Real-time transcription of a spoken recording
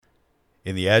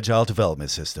In the Agile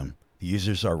Development System, the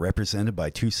users are represented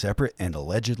by two separate and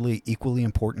allegedly equally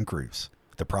important groups: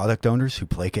 the product owners who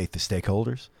placate the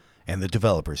stakeholders, and the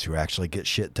developers who actually get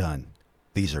shit done.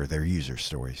 These are their user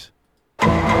stories.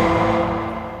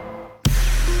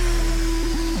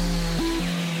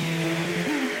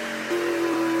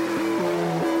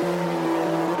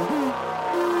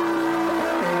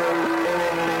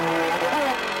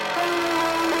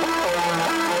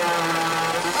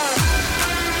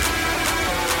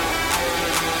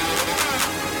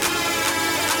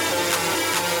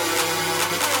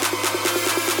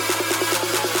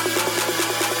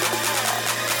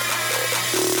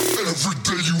 Every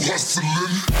day you hustling.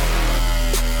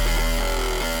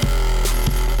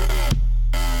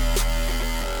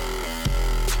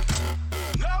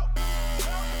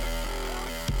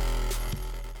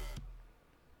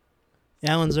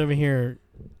 Alan's over here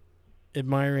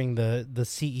admiring the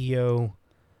CEO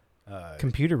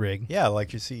computer rig. Yeah,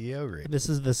 like your CEO rig. This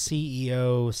is the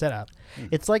CEO setup.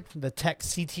 It's like the tech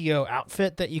CTO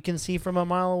outfit that you can see from a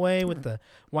mile away with the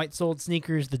white-soled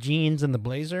sneakers, the jeans, and the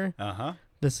blazer. Uh-huh.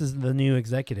 This is the new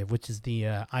executive, which is the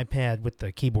iPad with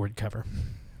the keyboard cover.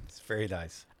 It's very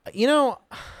nice. You know,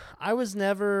 I was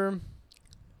never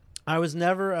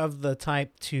of the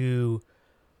type to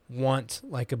want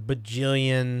like a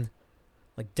bajillion,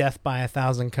 like death by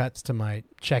 1,000 cuts to my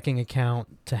checking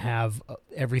account to have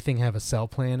everything have a cell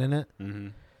plan in it. Mm-hmm.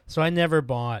 So I never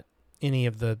bought any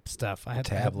of the stuff. I had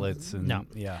Tablets to have, and no.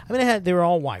 yeah. I mean, they were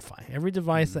all Wi-Fi. Every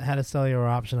device that had a cellular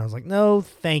option, I was like, no,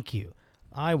 thank you.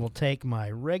 I will take my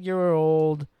regular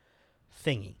old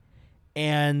thingy.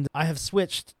 And I have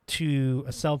switched to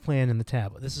a cell plan in the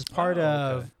tablet. This is part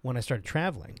of when I started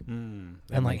traveling.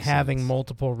 And like having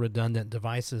multiple redundant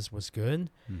devices was good.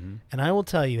 Mm-hmm. And I will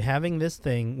tell you, having this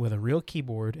thing with a real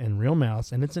keyboard and real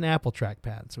mouse, and it's an Apple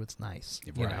trackpad, so it's nice.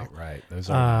 You know? Right. Those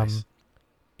are nice.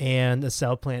 And a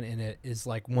cell plan in it is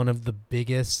like one of the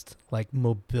biggest like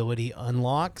mobility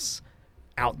unlocks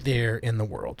out there in the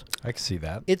world. I can see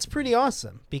that. It's pretty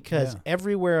awesome because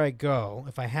everywhere I go,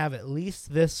 if I have at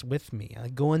least this with me, I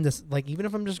go into, like, even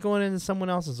if I'm just going into someone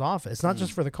else's office, it's not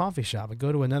just for the coffee shop. I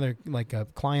go to another, like a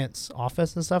client's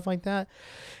office and stuff like that,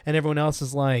 and everyone else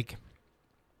is like,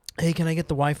 hey, can I get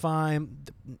the Wi-Fi?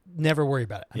 Never worry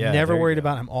about it. I'm never worried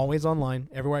about it. I'm always online.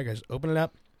 Everywhere I go, just open it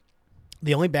up.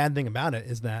 The only bad thing about it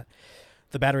is that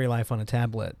the battery life on a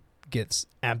tablet gets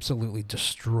absolutely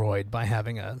destroyed by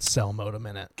having a cell modem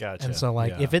in it. Gotcha. And so,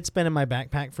 like, if it's been in my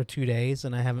backpack for 2 days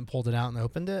and I haven't pulled it out and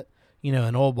opened it, you know,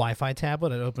 an old Wi-Fi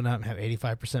tablet, I'd open up and have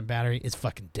 85% battery. It's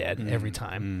fucking dead every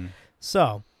time.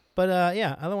 So, but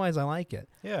yeah, otherwise I like it.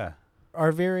 Yeah.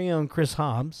 Our very own Chris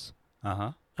Hobbs.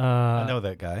 I know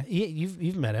that guy.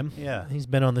 You've met him. Yeah. He's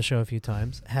been on the show a few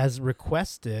times. Has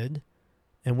requested,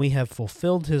 and we have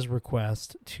fulfilled his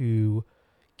request to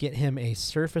get him a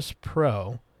Surface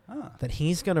Pro that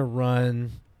he's going to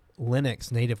run Linux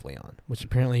natively on, which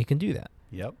apparently you can do that.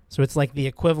 Yep. So it's like the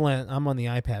equivalent. I'm on the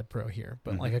iPad Pro here,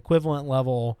 but like equivalent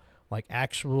level, like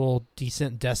actual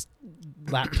decent desk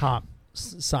laptop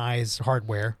size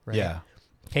hardware, right? Yeah.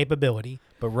 Capability.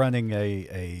 But running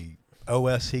a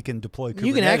OS he can deploy Kubernetes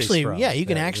you can actually, from. yeah, you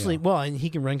can actually, well, and he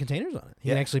can run containers on it. He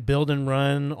can actually build and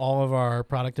run all of our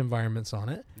product environments on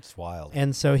it. It's wild.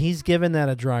 And so he's given that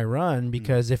a dry run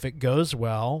because if it goes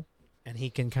well and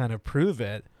he can kind of prove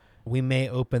it, we may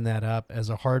open that up as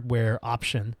a hardware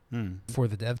option for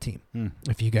the dev team.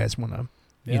 If you guys want to,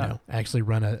 you know, actually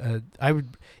run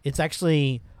it's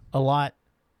actually a lot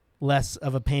less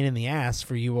of a pain in the ass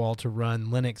for you all to run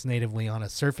Linux natively on a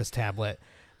Surface tablet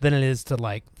than it is to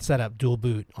like set up dual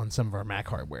boot on some of our Mac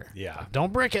hardware. Yeah. Like,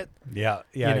 don't brick it. Yeah,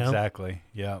 you know? exactly.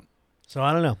 Yeah. So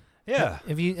I don't know. Yeah.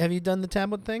 Have you done the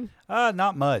tablet thing?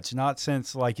 Not much. Not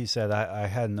since, like you said, I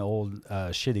had an old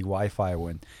shitty Wi-Fi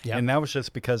one. Yep. And that was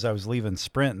just because I was leaving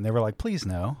Sprint, and they were like, please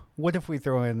no. What if we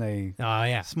throw in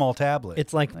a small tablet?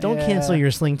 It's like, don't cancel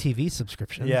your Sling TV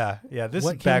subscription. Yeah. This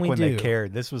What is back can we when do? they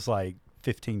cared. This was like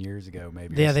 15 years ago,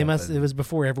 maybe. Yeah, they must. It was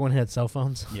before everyone had cell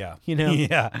phones. Yeah. You know?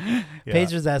 Yeah.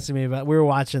 Paige was asking me about, we were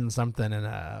watching something and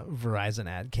a Verizon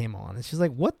ad came on. And she's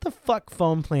like, what the fuck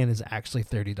phone plan is actually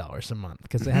 $30 a month?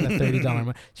 Because they had a $30 a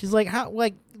month. She's like, how,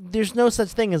 like, there's no such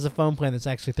thing as a phone plan that's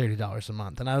actually $30 a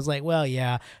month. And I was like, well,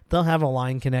 yeah, they'll have a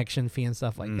line connection fee and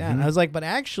stuff like that. And I was like, but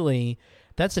actually,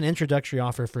 that's an introductory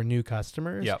offer for new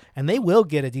customers. Yep. And they will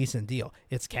get a decent deal.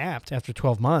 It's capped. After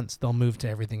 12 months, they'll move to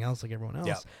everything else like everyone else.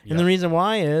 Yep. And the reason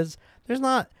why is there's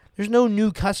no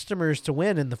new customers to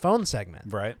win in the phone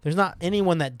segment. Right. There's not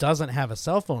anyone that doesn't have a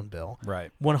cell phone bill.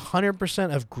 Right.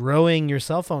 100% of growing your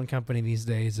cell phone company these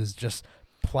days is just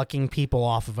plucking people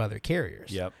off of other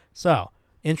carriers. Yep. So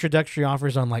introductory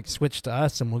offers on like switch to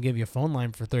us, and we'll give you a phone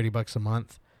line for $30 a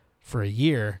month for a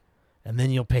year, and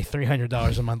then you'll pay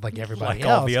 $300 a month like everybody like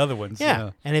else. all the other ones.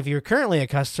 Yeah. And if you're currently a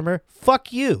customer,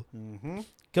 fuck you. Mm-hmm.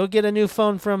 Go get a new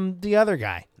phone from the other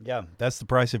guy. Yeah, that's the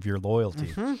price of your loyalty.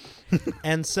 Mm-hmm.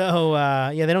 And so,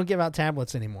 they don't give out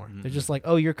tablets anymore. Mm-hmm. They're just like,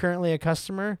 oh, you're currently a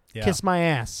customer? Yeah. Kiss my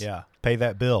ass. Yeah, pay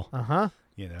that bill. Uh-huh.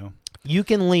 You know. You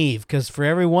can leave, because for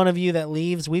every one of you that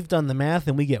leaves, we've done the math,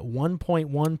 and we get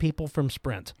 1.1 people from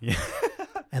Sprint. Yeah.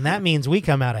 And that means we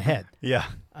come out ahead. Yeah.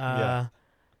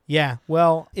 Yeah,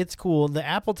 well, it's cool. The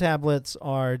Apple tablets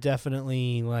are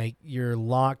definitely like you're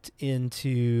locked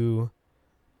into,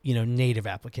 native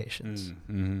applications,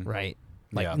 Mm-hmm. right?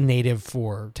 Like Yeah. native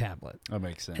for tablet. That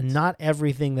makes sense. And not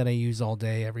everything that I use all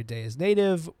day, every day is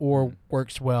native or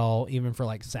works well even for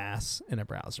like SaaS in a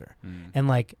browser. And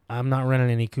like I'm not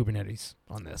running any Kubernetes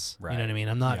on this. Right. You know what I mean?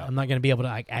 I'm not Yeah. going to be able to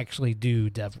like actually do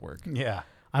dev work. Yeah.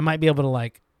 I might be able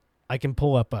to I can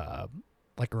pull up a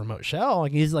remote shell. I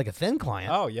can use like a thin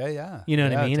client. Oh yeah, yeah. You know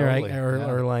what I mean? Totally.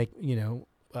 Or like,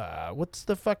 what's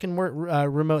the fucking word?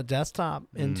 Remote desktop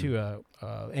into a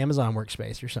Amazon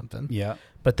workspace or something. Yeah.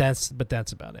 But that's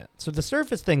about it. So the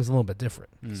Surface thing's a little bit different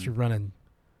because you're running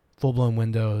full blown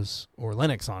Windows or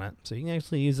Linux on it, so you can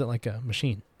actually use it like a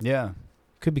machine. Yeah.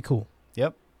 Could be cool.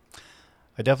 Yep.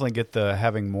 I definitely get the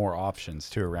having more options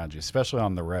too around you, especially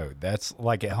on the road. That's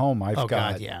like at home. I've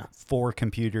got 4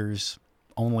 computers.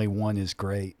 Only one is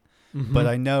great. Mm-hmm. But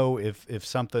I know if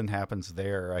something happens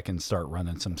there, I can start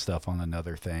running some stuff on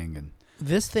another thing. And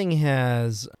this thing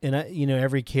has, and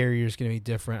every carrier is going to be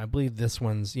different. I believe this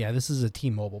is a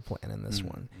T-Mobile plan in this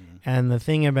one. And the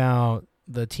thing about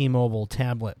the T-Mobile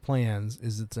tablet plans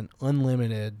is it's an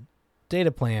unlimited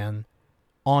data plan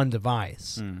on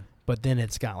device, but then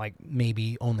it's got like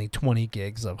maybe only 20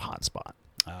 gigs of hotspot.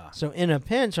 So in a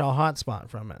pinch, I'll hotspot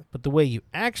from it. But the way you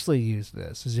actually use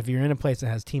this is if you're in a place that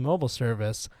has T-Mobile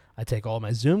service, I take all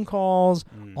my Zoom calls,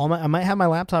 I might have my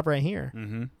laptop right here,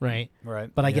 right? Right.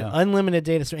 But I get unlimited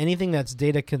data. So anything that's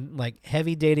like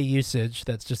heavy data usage,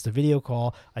 that's just a video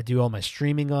call. I do all my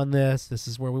streaming on this. This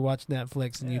is where we watch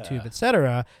Netflix and YouTube,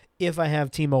 etc. If I have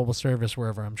T-Mobile service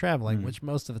wherever I'm traveling, which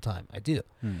most of the time I do.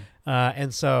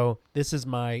 And so this is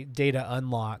my data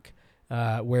unlock.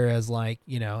 Whereas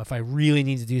if I really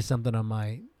need to do something on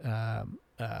my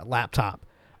laptop,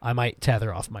 I might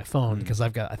tether off my phone because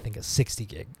I've got, I think, a 60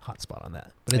 gig hotspot on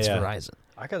that, but it's Verizon.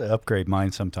 I got to upgrade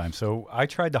mine sometime. So I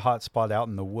tried to hotspot out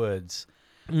in the woods,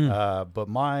 but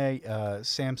my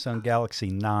Samsung Galaxy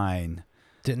 9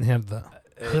 didn't have the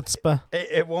chutzpah.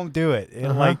 It won't do it.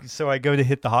 So I go to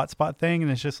hit the hotspot thing,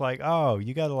 and it's just like, oh,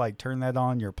 you got to turn that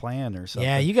on your plan or something.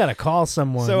 Yeah, you got to call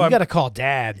someone. So you got to call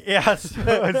Dad. Yeah,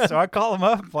 so I call them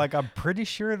up, I'm pretty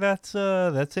sure that's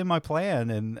in my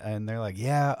plan, and they're like,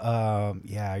 yeah,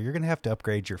 you're gonna have to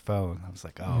upgrade your phone. I was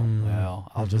like, oh,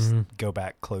 well, I'll just go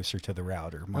back closer to the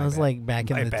router. I was like,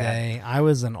 back in the day, I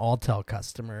was an Alltel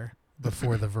customer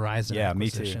before the Verizon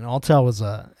acquisition. Me too. Alltel was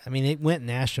it went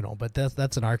national, but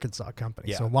that's an Arkansas company.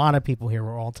 Yeah. So a lot of people here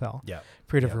were Alltel. Yeah.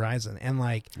 Prior to Verizon. And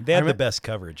they had the best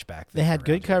coverage back then. They had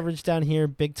good coverage down here,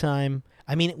 big time.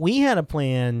 We had a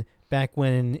plan back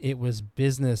when it was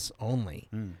business only.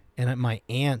 And my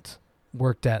aunt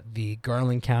worked at the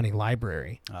Garland County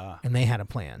Library, and they had a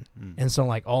plan. And so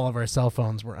all of our cell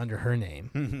phones were under her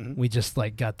name. We just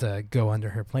got to go under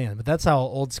her plan. But that's how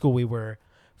old school we were.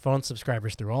 Phone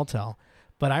subscribers through Alltel.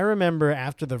 But I remember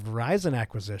after the Verizon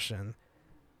acquisition,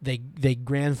 they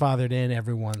grandfathered in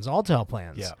everyone's Alltel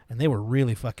plans. Yeah. And they were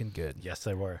really fucking good. Yes,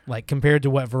 they were. Compared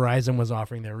to what Verizon was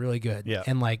offering, they're really good. Yeah.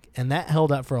 And that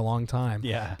held up for a long time.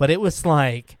 Yeah. But it was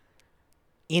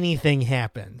anything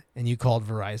happened and you called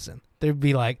Verizon, they'd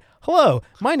be like, hello,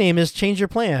 my name is Change Your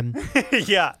Plan.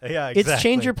 Yeah, exactly. It's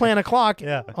Change Your Plan o'clock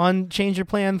on Change Your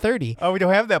Plan 30. Oh, we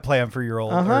don't have that plan for your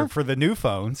old or for the new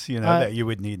phones, that you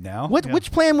would need now.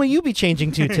 Which plan will you be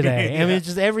changing to today? It's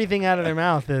just everything out of their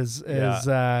mouth is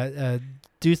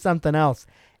do something else.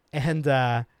 And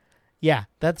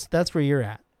that's where you're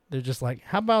at. They're just like,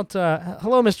 how about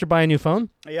hello, Mr. Buy a New Phone?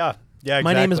 Yeah. Yeah,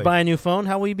 exactly. My name is Buy a New Phone.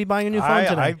 How will you be buying a new phone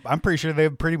today? I'm pretty sure they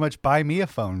pretty much buy me a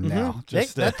phone now.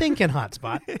 That thing can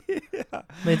hotspot.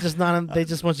 They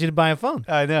just want you to buy a phone.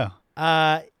 I know.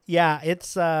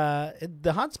 It's the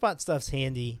hotspot stuff's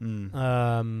handy.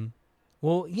 The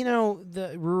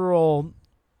rural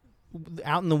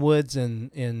out in the woods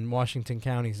in Washington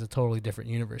County is a totally different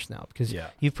universe now because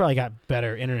you've probably got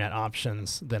better internet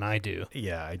options than I do.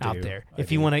 Yeah, I do. Out there.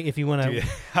 If you want to, you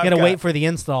gotta wait for the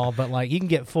install, but you can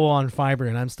get full on fiber,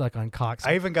 and I'm stuck on Cox.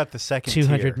 I even got the second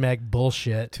 200 meg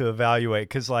bullshit to evaluate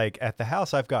because at the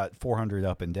house I've got 400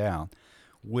 up and down,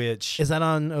 which is that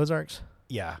on Ozarks?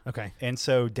 Yeah. Okay. And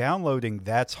so downloading,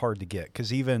 that's hard to get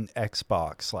because even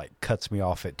Xbox like cuts me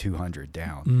off at 200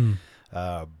 down.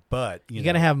 But you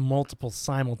got to have multiple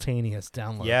simultaneous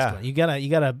downloads. Yeah. You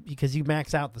gotta because you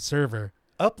max out the server.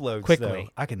 Uploads quickly. though,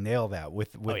 I can nail that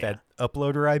with that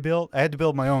uploader I built. I had to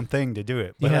build my own thing to do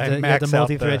it. You But have I to maxed out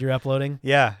multi-thread your uploading.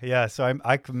 Yeah. So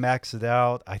I can max it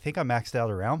out. I think I maxed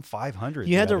out around 500.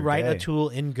 You had the to other write a day. tool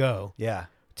in Go Yeah.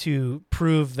 to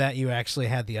prove that you actually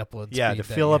had the upload. Yeah, speed to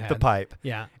that fill you up the had. pipe.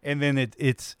 Yeah. And then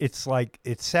it's like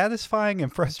it's satisfying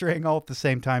and frustrating all at the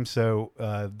same time. So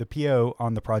the PO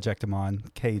on the project I'm on,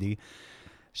 Katie,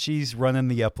 she's running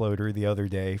the uploader the other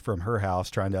day from her house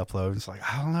trying to upload. It's like,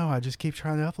 I don't know, I just keep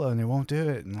trying to upload and it won't do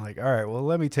it. And like, all right, well,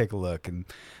 let me take a look. And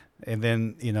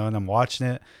then, and I'm watching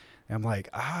it. And I'm like,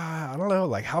 I don't know,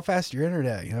 like how fast your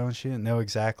internet, and she didn't know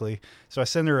exactly. So I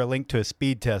sent her a link to a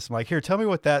speed test. I'm like, here, tell me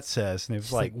what that says. And it was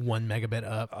It's like 1 megabit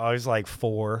up. I was like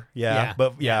 4. Yeah.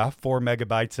 But 4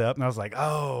 megabytes up. And I was like,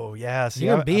 oh, yeah. See,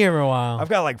 You're going to be here for a while. I've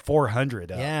got like 400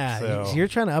 up. Yeah. So. You're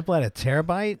trying to upload a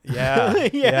terabyte? Yeah.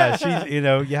 Yeah. She's,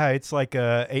 it's like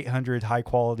 800 high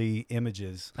quality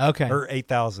images. Okay. Or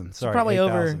 8,000. Sorry. Probably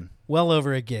 8,000. well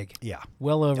over a gig. Yeah.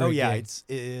 Well over a gig. Yeah. It's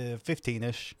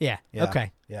 15-ish. Yeah. Yeah.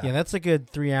 Okay. Yeah. Yeah, that's a good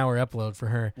 3-hour upload for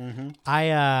her. Mm-hmm.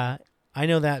 I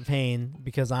know that pain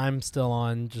because I'm still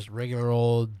on just regular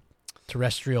old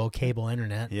terrestrial cable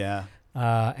internet. Yeah.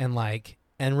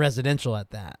 And residential at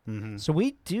that. Mm-hmm. So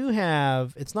we do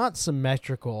have, it's not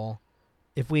symmetrical.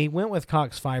 If we went with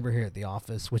Cox Fiber here at the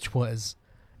office, which was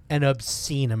an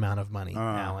obscene amount of money,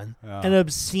 Alan. An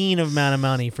obscene amount of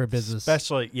money for business.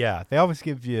 Especially, they always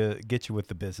get you with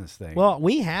the business thing. Well,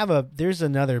 there's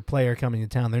another player coming to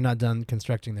town. They're not done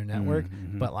constructing their network,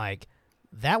 but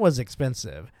that was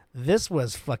expensive. This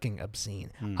was fucking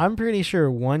obscene. I'm pretty sure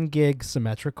 1 gig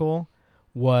symmetrical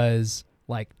was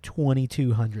like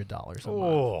 $2,200 a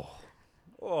month.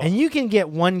 And you can get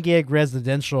 1 gig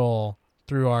residential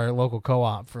through our local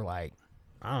co-op for like,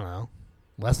 I don't know,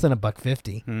 less than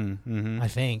 $1.50. I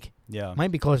think. Yeah.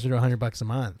 Might be closer to $100 a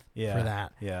month for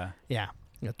that. Yeah. Yeah.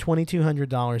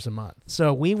 $2,200 a month.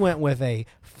 So we went with a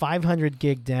 500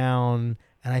 gig down,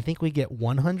 and I think we get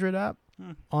 100 up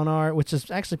on our, which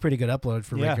is actually pretty good upload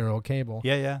for regular old cable.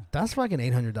 Yeah. That's fucking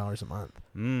 $800 a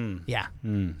month. Yeah.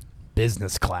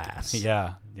 Business class.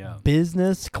 Yeah.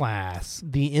 Business class.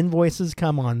 The invoices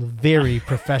come on very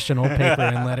professional paper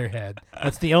and letterhead.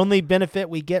 That's the only benefit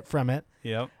we get from it.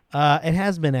 Yep. It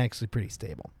has been actually pretty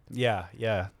stable.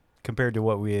 Yeah. Compared to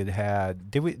what we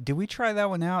had. Did we try that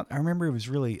one out? I remember it was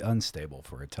really unstable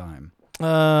for a time.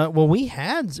 Well, we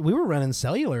were running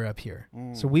cellular up here.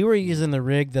 So we were using the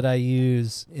rig that I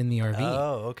use in the RV.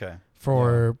 Oh, okay.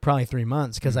 For probably 3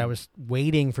 months because I was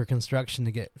waiting for construction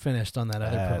to get finished on that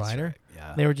other provider. Right.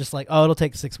 Yeah. They were just like, oh, it'll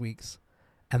take 6 weeks.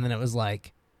 And then it was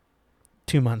like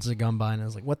 2 months had gone by and I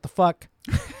was like, what the fuck?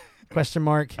 Question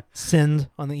mark. Send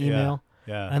on the email.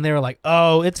 Yeah. And they were like,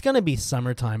 oh, it's going to be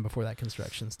summertime before that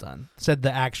construction's done. Said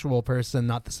the actual person,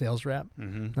 not the sales rep.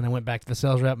 And I went back to the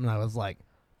sales rep and I was like,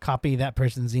 copy that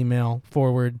person's email,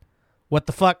 forward, what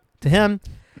the fuck to him.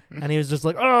 And he was just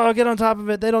like, oh, get on top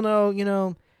of it. They don't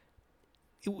know,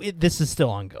 this is still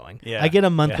ongoing. Yeah. I get a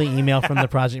monthly email from the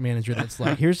project manager that's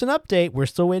like, here's an update. We're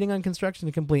still waiting on construction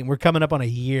to complete. And we're coming up on a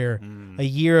year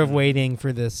of waiting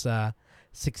for this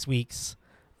 6 weeks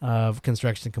of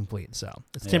construction complete. So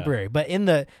it's temporary. But in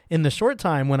the short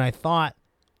time when I thought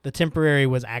the temporary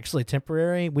was actually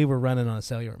temporary, we were running on a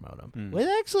cellular modem. We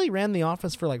actually ran the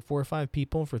office for like 4 or 5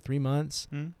 people for 3 months.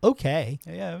 Okay.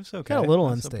 Yeah, it was okay. Got a little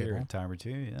That's unstable. A time or two,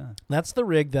 yeah. That's the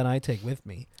rig that I take with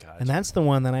me. Gotcha. And that's the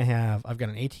one that I have. I've got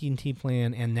an AT&T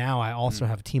plan, and now I also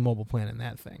have a T-Mobile plan in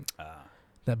that thing.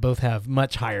 That both have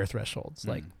much higher thresholds,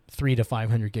 like 300 to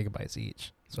 500 gigabytes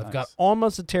each. So I've got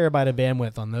almost a terabyte of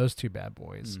bandwidth on those 2 bad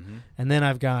boys. And then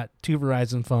I've got 2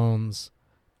 Verizon phones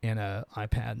and an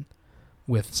iPad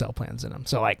with cell plans in them.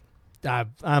 So like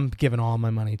I'm giving all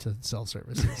my money to cell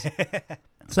services.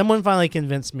 Someone finally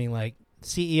convinced me, like,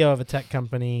 CEO of a tech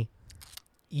company,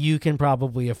 you can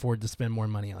probably afford to spend more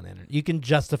money on internet. You can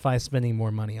justify spending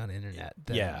more money on internet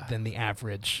than the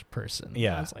average person.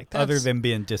 Yeah. I was like, other than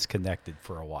being disconnected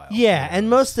for a while. Yeah, and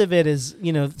most of it is,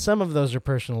 some of those are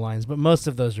personal lines, but most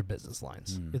of those are business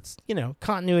lines. It's,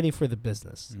 continuity for the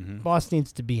business. Boss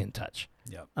needs to be in touch.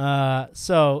 Yep.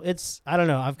 So it's, I don't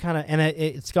know, I've kind of, and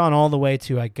it's gone all the way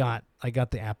to I got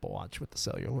the Apple Watch with the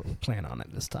cellular plan on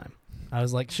it this time. I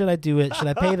was like, should I do it? Should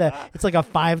I pay it's like a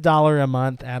 $5 a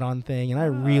month add-on thing, and I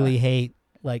really hate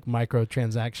like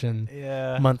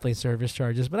microtransaction monthly service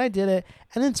charges, but I did it,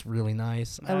 and it's really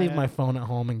nice. I leave my phone at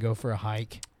home and go for a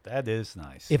hike. That is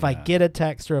nice. If I get a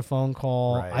text or a phone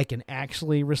call, Right. I can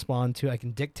actually respond to it. I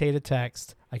can dictate a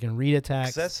text. I can read a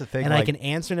text. That's the thing, And I like- can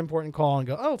answer an important call and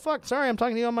go, oh, fuck, sorry, I'm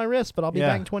talking to you on my wrist, but I'll be Yeah.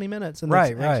 back in 20 minutes. And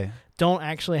Right, that's right. don't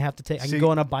actually have to take. I See, can go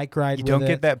on a bike ride You with don't it.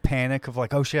 get that panic of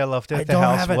like, oh shit, I left it I at the don't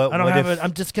house. have it. What, I don't what have if, it.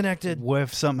 I'm disconnected. What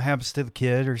if something happens to the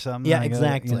kid or something? Yeah, I gotta,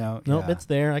 exactly. You know, Nope, yeah. it's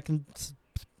there. I can,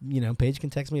 Paige can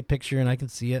text me a picture and I can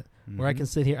see it. Or I can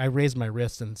sit here. I raise my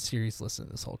wrist and Siri's listen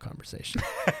to this whole conversation.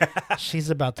 She's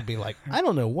about to be like, I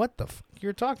don't know what the fuck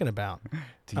you're talking about.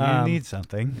 Do you need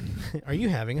something? Are you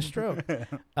having a stroke?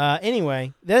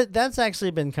 Anyway, that's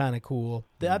actually been kind of cool.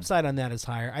 The upside on that is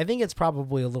higher. I think it's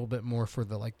probably a little bit more for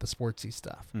the sportsy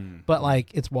stuff. But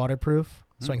it's waterproof,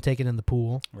 so I can take it in the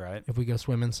pool Right. if we go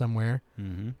swimming somewhere.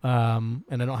 Mm-hmm.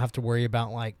 And I don't have to worry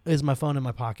about is my phone in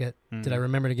my pocket? Did I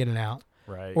remember to get it out?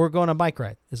 Right. Or go on a bike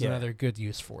ride is Yeah. another good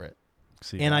use for it.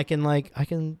 See And that.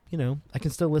 I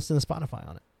can still listen to Spotify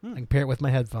on it. I can pair it with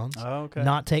my headphones. Oh, okay.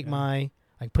 Not take Yeah.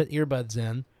 I can put earbuds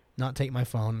in, not take my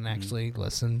phone, and actually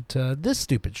listen to this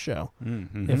stupid show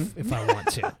Mm-hmm. if I want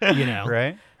to,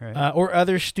 Right. Right. or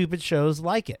other stupid shows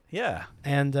like it. yeah.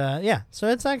 And so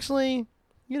it's actually,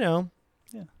 Yeah.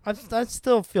 I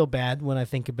still feel bad when I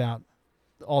think about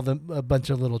a bunch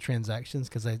of little transactions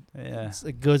because Yeah.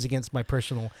 it goes against my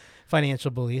personal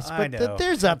financial beliefs. I But know.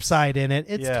 there's upside in it.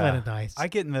 It's Yeah. kind of nice. I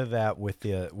get into that with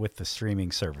the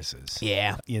streaming services.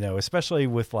 Yeah. Especially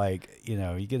with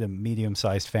you get a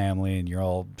medium-sized family and you're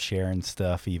all sharing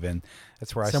stuff. Even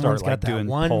that's where Someone's I start got that doing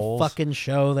one polls. fucking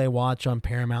show they watch on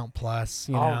Paramount Plus.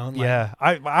 Yeah,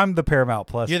 I'm the Paramount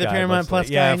Plus. You're the guy Paramount mostly. Plus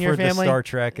guy yeah, in your for family? the Star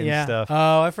Trek and yeah. stuff.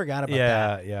 Oh, I forgot about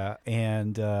that. Yeah,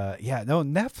 and no,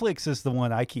 Netflix is the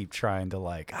one I keep trying to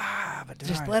but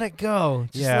Just darn. let it go.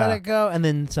 Just Yeah. let it go, and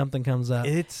then something comes up.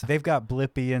 They've got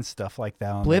Blippy and stuff like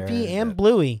that on Blippy there and that-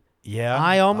 Bluey. Yeah,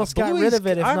 I almost got rid Bluey's- of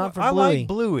it if not for I Bluey. like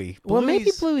Bluey. Well, maybe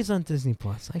Bluey's- Bluey's on Disney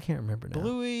Plus. I can't remember now.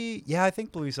 Bluey. Yeah, I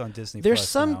think Bluey's on Disney. There's Plus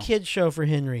some now. kid show for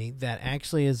Henry that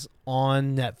actually is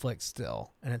on Netflix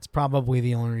still, and it's probably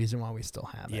the only reason why we still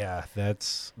have it. Yeah,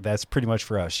 that's pretty much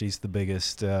for us. She's the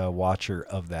biggest watcher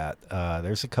of that.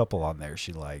 There's a couple on there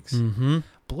she likes. Mm-hmm.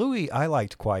 Bluey, I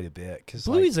liked quite a bit because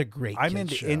Bluey's a great I'm kid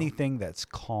into show. anything that's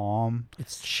calm,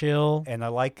 It's chill. and I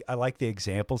like the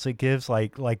examples it gives.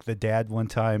 Like the dad one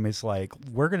time is like,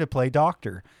 "We're gonna play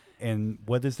doctor," and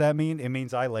what does that mean? It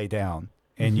means I lay down,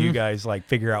 and you guys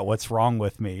figure out what's wrong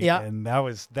with me. Mm-hmm. Yeah. and that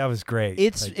was great.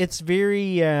 It's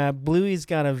very Bluey's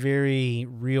got a very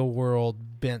real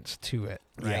world bent to it,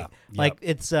 right?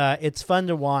 Yeah. It's fun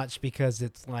to watch because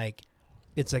it's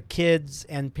a kids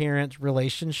and parents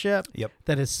relationship Yep.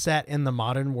 that is set in the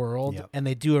modern world, Yep. and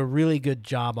they do a really good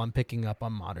job on picking up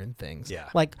on modern things. Yeah.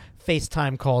 Like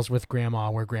FaceTime calls with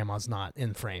grandma where grandma's not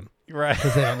in frame right.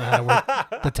 because they don't know how to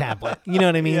work the tablet. You know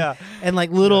what I mean? Yeah. And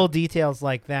little details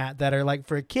like that are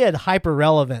for a kid hyper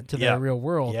relevant to Yeah. their real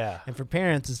world. Yeah. And for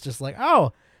parents, it's just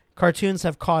cartoons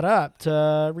have caught up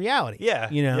to reality. Yeah.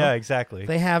 You know? Yeah. Exactly.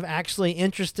 They have actually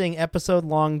interesting episode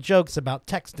long jokes about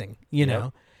texting, you Yep.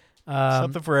 know.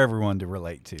 Something for everyone to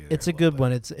relate to. It's there a good little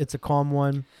one. It's a calm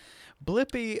one. bit.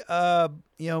 Blippy,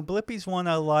 Blippy's one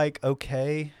I like.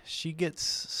 Okay, she gets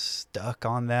stuck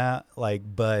on that,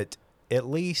 but at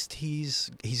least he's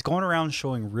going around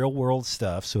showing real world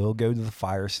stuff. So he'll go to the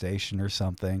fire station or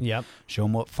something. Yep. Show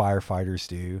them what firefighters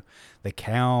do. They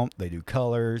count, they do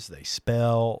colors, they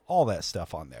spell, all that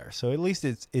stuff on there. So at least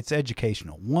it's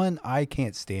educational. One I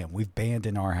can't stand, we've banned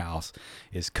in our house,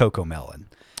 is Coco Melon,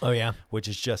 Oh yeah. which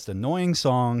is just annoying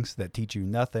songs that teach you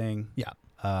nothing. Yeah.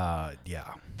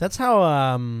 Yeah. That's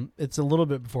how it's a little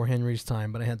bit before Henry's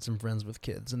time, but I had some friends with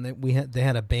kids, and they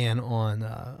had a ban on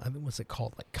I think what's it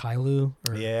called, Kailu?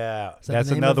 Or Yeah. Is that That's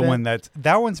the name another of it? one that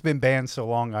one's been banned so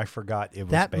long I forgot it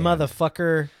was that banned.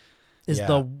 motherfucker is Yeah.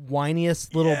 the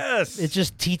whiniest little. Yes. It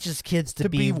just teaches kids to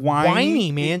be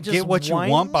whiny, man. Get Just what you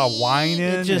want by whining.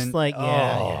 It's just and-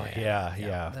 yeah.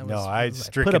 yeah. That No, was- I like,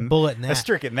 stricken put a bullet in that. I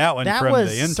stricken that one That from was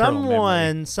the internal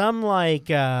memory. some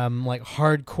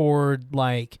hardcore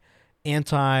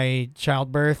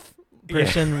anti-childbirth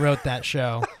person wrote that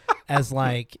show as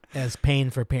pain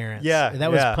for parents. Yeah,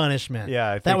 that was yeah. punishment. Yeah,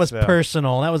 I that think was so.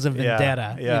 personal. That was a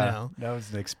vendetta. Yeah, You know. that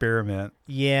was an experiment.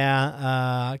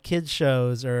 Yeah, kids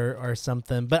shows are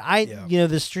something. But Yeah.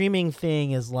 the streaming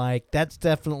thing is that's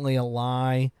definitely a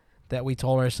lie that we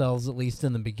told ourselves, at least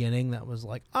in the beginning. That was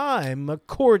I'm a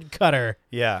cord cutter.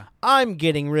 Yeah, I'm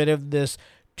getting rid of this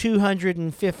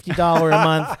 $250 a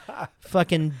month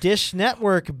fucking Dish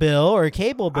Network bill or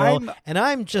cable bill, and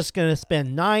I'm just going to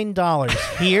spend $9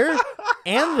 here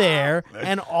and there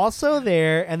and also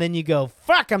there, and then you go,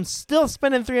 fuck, I'm still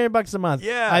spending $300 a month.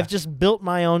 Yeah. I've just built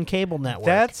my own cable network.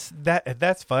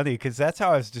 That's funny because that's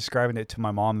how I was describing it to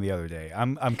my mom the other day.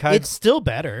 I'm kind It's still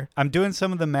better. I'm doing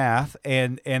some of the math,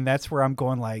 and that's where I'm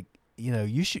going like,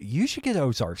 you should get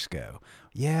Ozarks Go.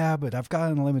 Yeah, but I've got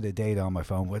unlimited data on my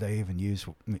phone. What I even use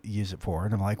it for?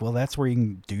 And I'm like, well, that's where you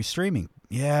can do streaming.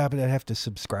 Yeah, but I'd have to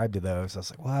subscribe to those. I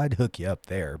was like, well, I'd hook you up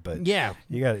there, but Yeah.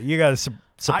 you got to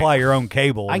supply your own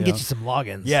cable. I can get you some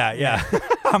logins. Yeah.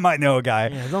 I might know a guy.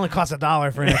 Yeah, it only costs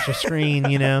 $1 for an extra screen,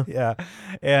 Yeah,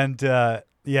 and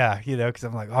because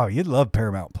I'm like, oh, you'd love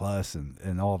Paramount Plus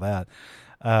and all that.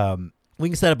 We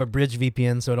can set up a bridge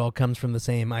VPN so it all comes from the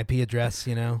same IP address,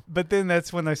 But then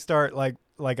that's when I start like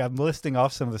I'm listing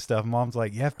off some of the stuff. Mom's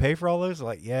like, you have to pay for all those?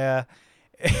 Like, yeah.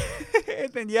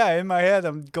 And then in my head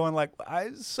I'm going like,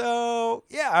 at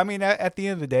the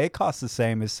end of the day it costs the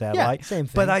same as satellite. Yeah, same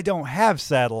thing. But I don't have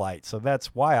satellite, so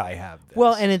that's why I have this.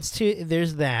 Well, and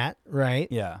there's that, right?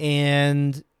 Yeah.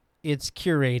 And it's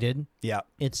curated. Yep.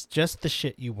 It's just the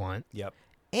shit you want. Yep.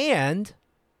 And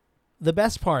the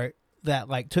best part that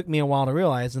took me a while to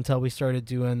realize until we started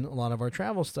doing a lot of our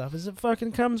travel stuff is it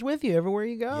fucking comes with you everywhere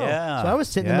you go. Yeah. So I was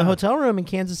sitting in the hotel room in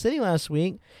Kansas City last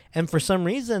week, and for some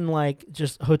reason,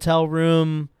 just hotel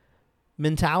room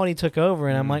mentality took over,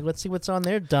 and I'm like, let's see what's on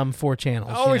their dumb 4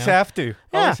 channels. Always have to.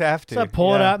 Yeah. Always have to. So I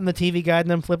pull it up in the TV guide,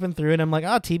 and I'm flipping through, and I'm like,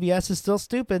 TBS is still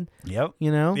stupid. Yep.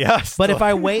 Yeah. But if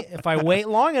I wait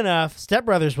long enough, Step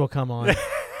Brothers will come on,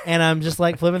 and I'm just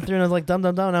flipping through, and I was like, dum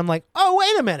dum dum, and I'm like, oh,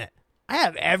 wait a minute. I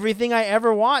have everything I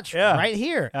ever watched right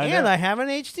here. I have an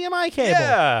HDMI cable.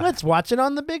 Yeah. Let's watch it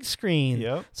on the big screen.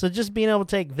 Yep. So just being able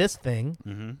to take this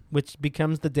thing, which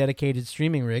becomes the dedicated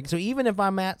streaming rig. So even if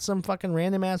I'm at some fucking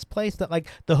random ass place that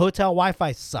the hotel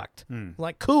Wi-Fi sucked,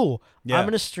 cool. Yeah. I'm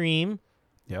going to stream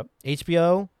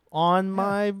HBO on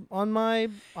my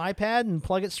iPad and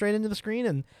plug it straight into the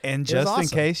screen, and just in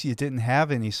case you didn't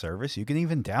have any service, you can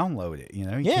even download it. You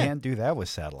can't do that with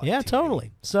satellite. Yeah, TV.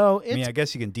 totally. So I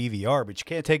guess you can DVR, but you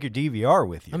can't take your DVR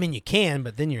with you. you can,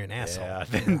 but then you're an asshole. Yeah,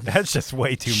 then that's just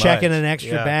way too much. Checking an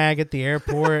extra bag at the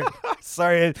airport.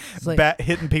 Sorry,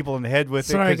 hitting people in the head with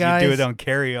it Sorry, because you do it on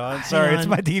carry-on. Sorry, it's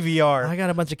my DVR. I got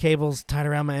a bunch of cables tied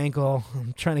around my ankle.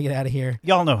 I'm trying to get out of here.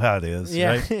 Y'all know how it is,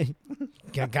 right?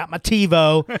 Got my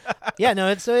TiVo. Yeah, no,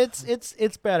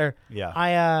 it's better.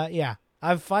 Yeah.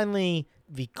 I've finally,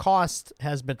 the cost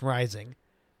has been rising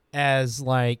as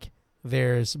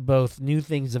there's both new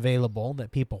things available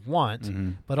that people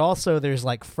want, but also there's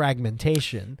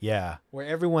fragmentation. Yeah. Where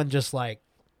everyone just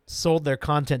sold their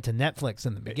content to Netflix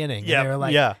in the beginning. Yeah. And they were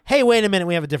like, hey, wait a minute,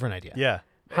 we have a different idea. Yeah.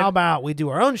 How about we do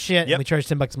our own shit and we charge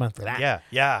 $10 a month for that? Yeah.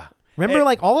 Yeah.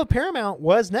 Remember, all of Paramount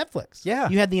was Netflix. Yeah.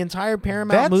 You had the entire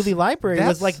Paramount movie library. It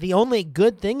was the only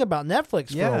good thing about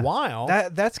Netflix for a while.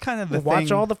 That's kind of the thing.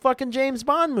 Watch all the fucking James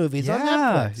Bond movies on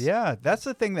Netflix. Yeah, that's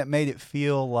the thing that made it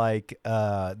feel like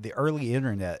the early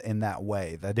internet in that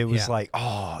way. That it was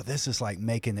this is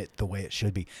making it the way it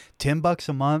should be. $10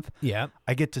 a month. Yeah.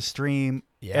 I get to stream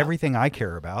everything I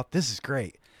care about. This is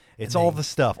great. It's all the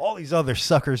stuff, all these other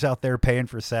suckers out there paying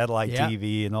for satellite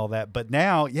TV and all that. But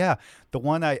now, the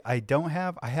one I don't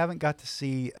have, I haven't got to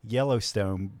see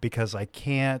Yellowstone because I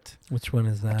can't. Which one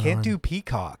is that? I can't do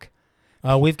Peacock.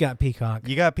 Oh, we've got Peacock.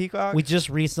 You got Peacock? We just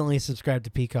recently subscribed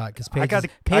to Peacock because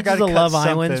Paige I is a Love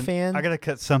Island fan. I got to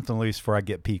cut something loose before I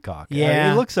get Peacock.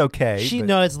 Yeah. It looks okay.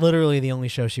 It's literally the only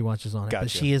show she watches on it. Gotcha.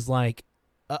 But she is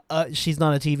she's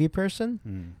not a TV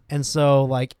person. And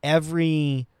so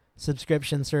every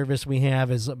subscription service we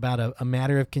have is about a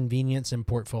matter of convenience and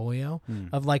portfolio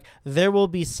of there will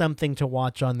be something to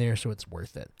watch on there, so it's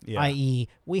worth it. I.e.,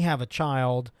 we have a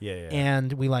child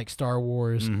and we like Star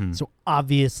Wars, so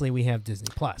obviously we have Disney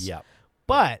Plus. Yeah.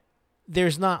 But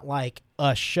there's not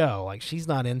a show. She's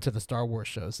not into the Star Wars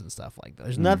shows and stuff like that.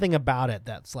 There's nothing about it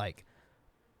that's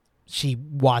she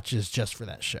watches just for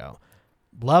that show.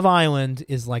 Love Island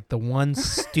is the one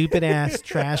stupid ass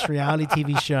trash reality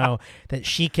TV show that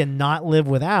she cannot live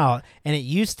without, and it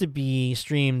used to be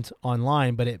streamed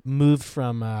online, but it moved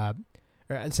from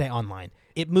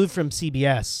it moved from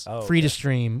CBS free to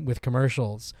stream with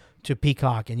commercials to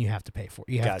Peacock, and you have to pay for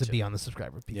it. You have to be on the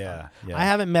subscriber Peacock. Yeah. I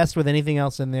haven't messed with anything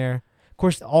else in there. Of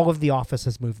course, all of The Office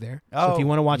has moved there. So if you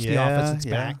want to watch The Office, it's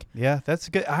back. Yeah, that's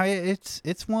good.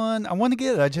 It's one I want to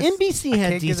get. NBC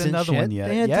had can't decent get another shit. one yet.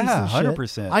 They had decent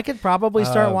 100%. I could probably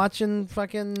start watching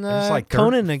fucking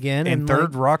Conan again. And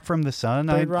Third Rock from the Sun.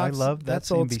 I love that.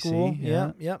 That's old NBC. school.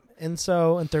 Yep. And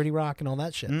 30 Rock and all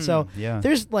that shit. So yeah.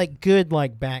 there's good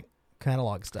back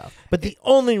catalog stuff. But the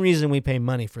only reason we pay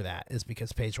money for that is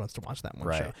because Paige wants to watch that one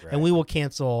show. Right. And we will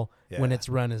cancel when Yeah. its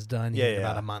run is done in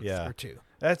about a month or two.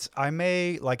 I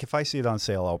may, like, if I see it on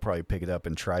sale, I'll probably pick it up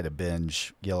and try to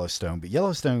binge Yellowstone. But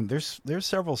Yellowstone, there's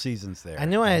several seasons there. I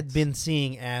know I had been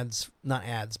seeing not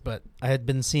ads, but I had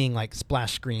been seeing like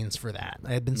splash screens for that.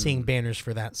 I had been seeing banners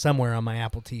for that somewhere on my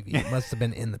Apple TV. It must have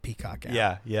been in the Peacock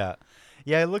app.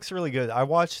 Yeah, it looks really good. I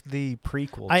watched the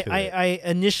prequel to it. I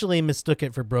initially mistook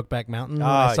it for Brokeback Mountain when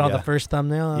I saw the first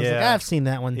thumbnal. I was like, I've seen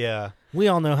that one. Yeah. We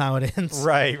all know how it ends.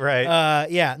 Right.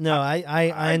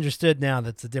 I understood now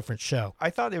that's a different show. I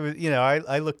thought it was,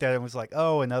 I looked at it and was like,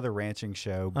 oh, another ranching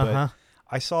show. But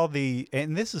I saw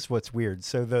and this is what's weird.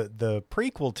 So the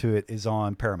prequel to it is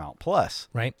on Paramount Plus.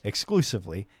 Right.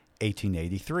 Exclusively,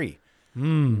 1883,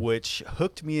 which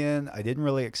hooked me in. I didn't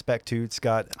really expect to. It's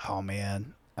got,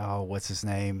 what's his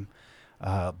name?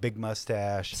 Big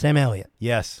mustache. Sam Elliott.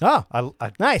 Yes. Oh,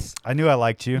 I nice. I knew I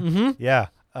liked you. Mm-hmm. Yeah.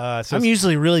 So I'm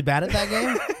usually really bad at that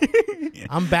game.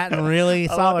 I'm batting really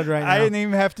solid right now. I didn't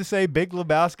even have to say Big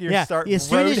Lebowski or start as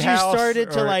soon as you Roadhouse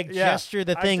started to or- gesture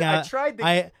the thing, I tried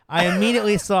to. I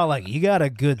immediately saw like you got a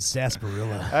good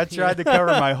sarsaparilla. I tried to cover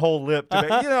my whole lip. To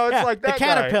make, it's like that the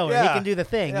caterpillar. guy. He can do the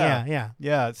thing.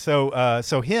 Yeah.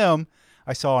 So him,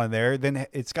 I saw in there. Then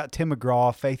it's got Tim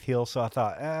McGraw, Faith Hill. So I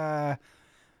thought,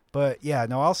 but yeah,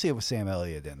 no, I'll see it with Sam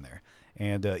Elliott in there,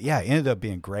 and it ended up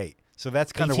being great. So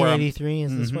that's kind of where 1883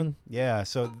 is this one. Yeah,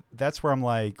 so that's where I'm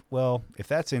like, well, if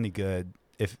that's any good,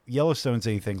 if Yellowstone's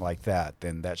anything like that,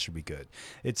 then that should be good.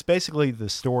 It's basically the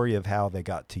story of how they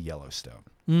got to Yellowstone.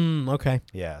 Okay.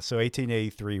 Yeah, so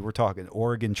 1883, we're talking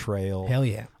Oregon Trail. Hell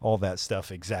yeah. All that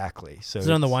stuff, exactly. So is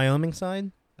it on the Wyoming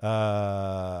side?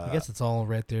 I guess it's all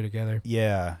right there together.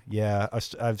 Yeah.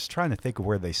 I was trying to think of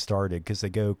where they started because they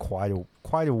go quite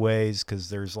a ways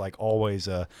because there's like always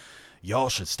y'all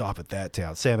should stop at that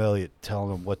town. Sam Elliott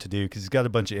telling them what to do because he's got a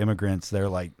bunch of immigrants. They're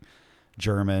like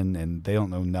German and they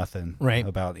don't know nothing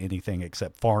about anything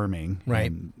except farming. Right.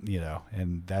 And,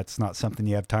 and that's not something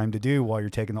you have time to do while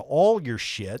you're taking all your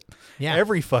shit,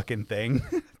 every fucking thing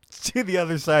to the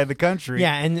other side of the country.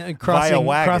 Yeah, and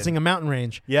crossing a mountain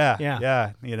range.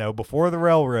 Yeah. Before the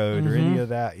railroad or any of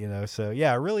that, So,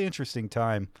 yeah, a really interesting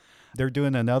time. They're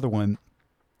doing another one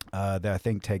that I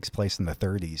think takes place in the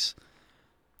 30s.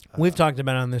 We've talked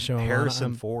about it on this show.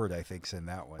 Harrison Ford, I think, is in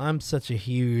that one. I'm such a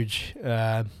huge,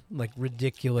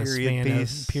 ridiculous period fan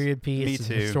piece. of period piece Me and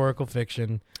too. historical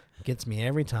fiction. Gets me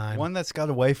every time. One that's got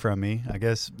away from me, I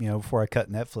guess, before I cut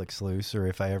Netflix loose or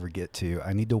if I ever get to,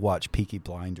 I need to watch Peaky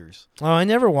Blinders. Oh, I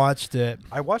never watched it.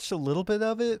 I watched a little bit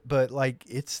of it, but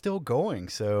it's still going.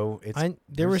 So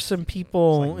there were some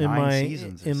people like 9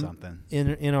 seasons or something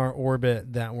in our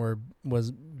orbit that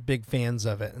was big fans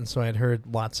of it, and so I'd heard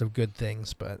lots of good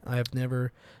things, but I've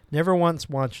never once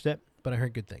watched it, but I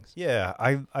heard good things. Yeah,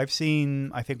 I've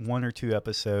seen I think 1 or 2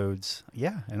 episodes.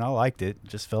 Yeah, and I liked it.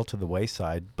 Just fell to the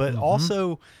wayside. But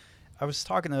also, I was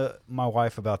talking to my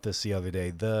wife about this the other day.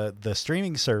 The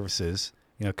streaming services,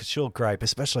 because she'll gripe,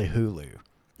 especially Hulu.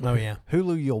 Oh yeah,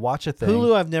 Hulu. You'll watch a thing.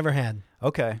 Hulu, I've never had.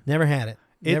 Okay, never had it.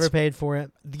 Never paid for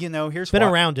it. Here's been why,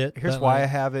 around it. Here's why I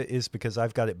have it is because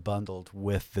I've got it bundled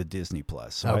with the Disney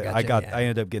Plus. So I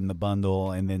ended up getting the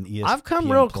bundle and then ESPN. I've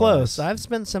come real close. I've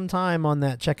spent some time on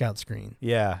that checkout screen.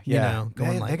 Yeah.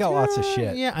 They got lots of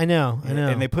shit. Yeah, I know.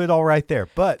 And they put it all right there.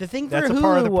 But the thing that's for a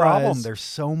part of the Hulu problem. There's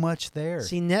so much there.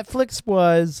 See, Netflix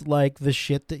was like the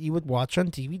shit that you would watch on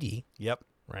DVD. Yep.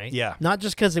 Right. Yeah. Not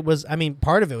just because it was. I mean,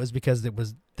 part of it was because it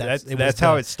was. That's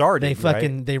how it started.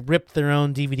 They ripped their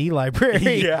own DVD library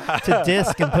to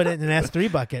disc and put it in an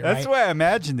S3 bucket. That's the way I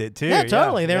imagined it too. Yeah,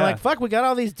 totally. They're like, "Fuck, we got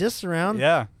all these discs around."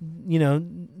 Yeah.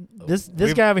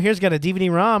 This guy over here's got a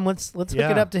DVD-ROM. Let's hook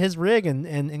it up to his rig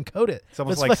and code it. It's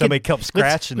almost like somebody kept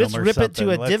scratching them or something. Let's rip it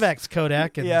to a DivX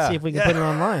codec and see if we can put it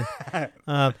online.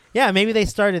 Maybe they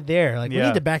started there. Like, we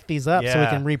need to back these up so we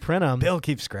can reprint them. Bill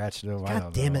keeps scratching them.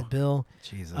 God damn it, Bill.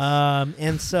 Jesus.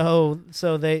 And so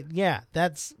they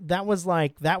that was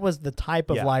the type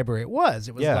of library it was.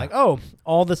 It was like,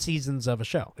 all the seasons of a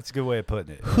show. It's a good way of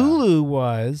putting it. Hulu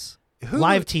was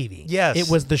live TV. Yes. It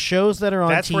was the shows that are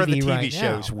on That's TV where the TV right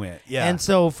shows now. went. Yeah. And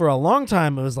so for a long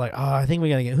time, it was like, I think we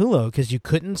got to get Hulu because you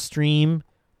couldn't stream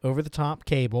over-the-top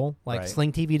cable. Like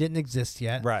Sling TV didn't exist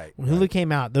yet. Right. When Hulu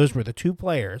came out, those were the 2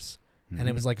 players. And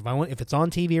it was like, if it's on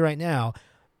TV right now,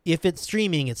 if it's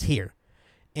streaming, it's here.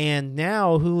 And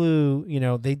now Hulu, you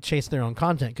know, they chase their own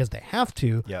content because they have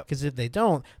to. Yep. Because if they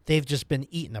don't, they've just been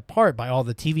eaten apart by all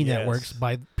the TV Yes. networks,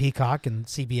 by Peacock and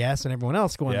CBS and everyone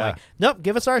else going Yeah. like, nope,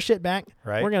 give us our shit back.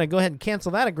 Right. We're going to go ahead and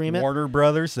cancel that agreement. Warner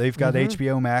Brothers, they've got Mhm.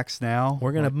 HBO Max now.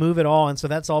 We're going to move it all. And so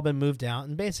that's all been moved out.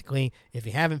 And basically, if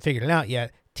you haven't figured it out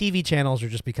yet, TV channels are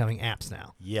just becoming apps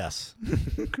now. Yes.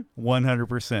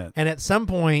 100%. And at some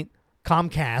point,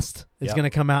 Comcast is Yep. going to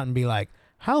come out and be like,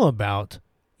 how about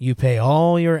you pay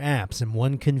all your apps in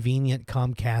one convenient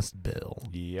Comcast bill?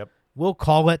 Yep. We'll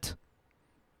call it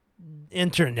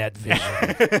Internet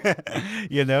Vision.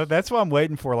 You know, that's what I'm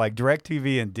waiting for, like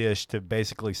DirecTV and Dish to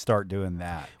basically start doing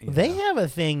that. you They know? have a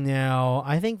thing now.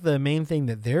 I think the main thing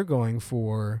that they're going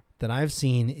for that I've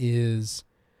seen is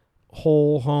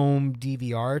whole home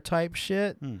DVR type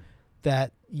shit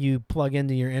that you plug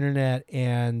into your internet,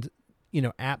 and, you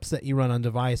know, apps that you run on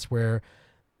device where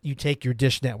you take your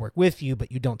Dish network with you,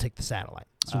 but you don't take the satellite.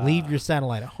 So leave your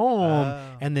satellite at home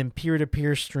and then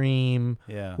peer-to-peer stream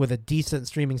Yeah. with a decent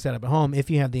streaming setup at home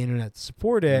if you have the internet to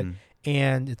support it. Mm.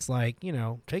 And it's like, you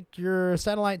know, take your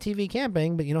satellite TV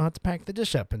camping, but you don't have to pack the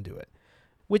dish up and do it.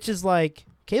 Which is like,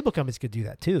 cable companies could do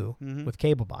that too with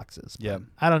cable boxes. But Yep.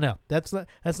 I don't know. That's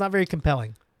not very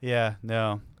compelling. Yeah,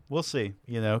 no. We'll see,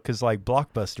 you know, because like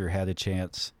Blockbuster had a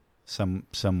chance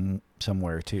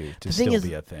somewhere too to The thing still is,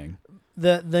 be a thing.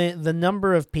 The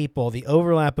number of people, the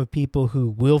overlap of people who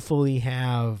willfully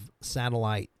have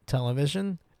satellite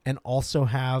television and also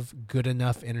have good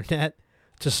enough internet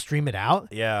to stream it out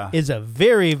Yeah. is a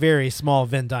very, very small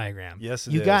Venn diagram. Yes,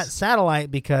 it you got is. satellite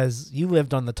because you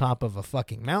lived on the top of a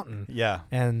fucking mountain. Yeah.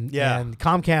 And Yeah. and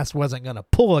Comcast wasn't going to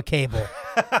pull a cable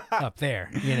up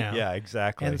there, you know. Yeah,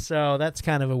 exactly. And so that's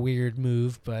kind of a weird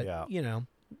move, but Yeah. you know,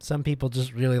 some people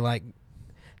just really like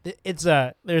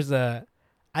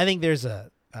I think there's a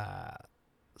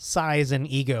size and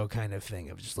ego kind of thing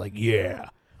of just like, yeah,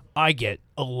 I get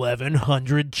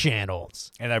 1,100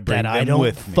 channels And I bring that I them don't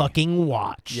with me. fucking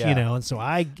watch, Yeah. you know, and so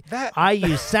I That-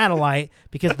 use satellite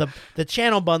because the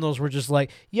channel bundles were just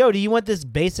like, yo, do you want this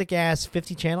basic ass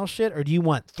 50 channel shit, or do you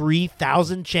want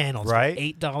 3,000 channels Right. for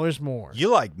 $8 more?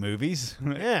 You like movies.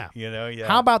 Yeah. You know, yeah.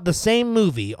 How about the same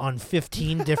movie on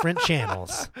 15 different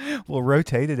channels? We'll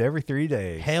rotate it every 3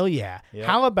 days. Hell yeah. Yeah.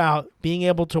 How about being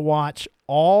able to watch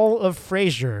all of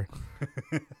Frasier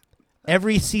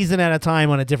every season at a time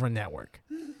on a different network?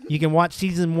 You can watch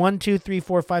season 1, 2, 3,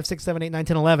 4, 5, 6, 7, 8, 9,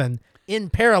 10, 11 in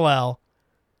parallel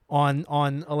on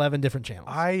 11 different channels.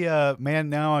 Man,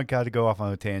 now I got to go off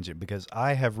on a tangent because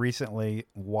I have recently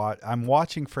I'm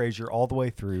watching Frasier all the way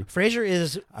through. Frasier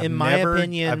is, I've in my never-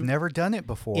 opinion, I've never done it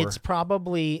before. it's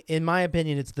probably, in my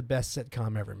opinion, it's the best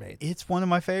sitcom ever made. It's one of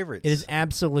my favorites. It is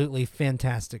absolutely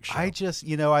fantastic show. I just,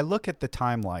 I look at the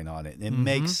timeline on it and it Mm-hmm.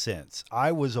 makes sense.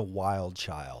 I was a wild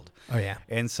child. Oh yeah.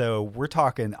 And so we're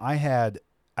talking, I had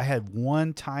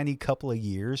one tiny couple of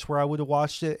years where I would have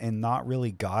watched it and not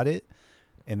really got it.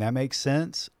 And that makes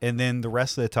sense. And then the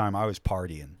rest of the time I was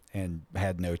partying and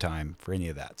had no time for any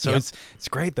of that. So Yep. it's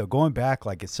great though. Going back,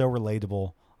 like it's so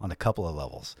relatable on a couple of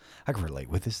levels. I can relate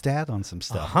with his dad on some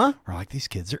stuff. Uh-huh. Or like, these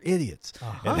kids are idiots.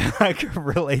 And then I can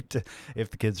relate to, if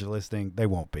the kids are listening, they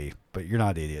won't be, but you're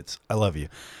not idiots. I love you.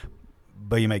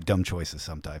 But you make dumb choices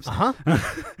sometimes.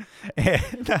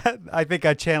 And I think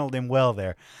I channeled him well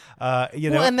there.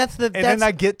 And that's then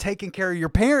I get taking care of your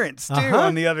parents too.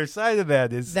 On the other side of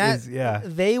that is yeah.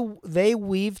 They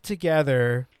weave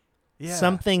together Yeah.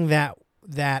 something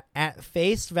that at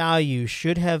face value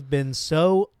should have been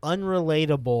so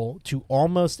unrelatable to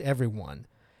almost everyone,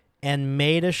 and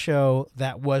made a show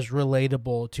that was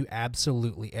relatable to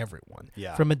absolutely everyone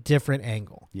Yeah. from a different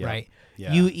angle, Yeah. right?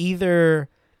 Yeah. You either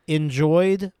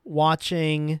enjoyed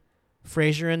watching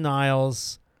Frasier and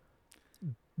Niles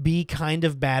be kind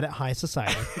of bad at high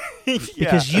society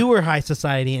because you were high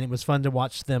society and it was fun to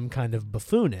watch them kind of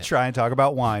buffoon it. try and talk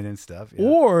about wine and stuff. Yeah.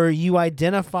 Or you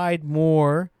identified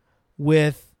more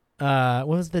with what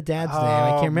was the dad's name? I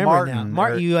can't remember it now.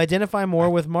 Martin, You identify more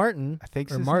with Martin, I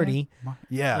think or his Marty. name?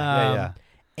 Yeah.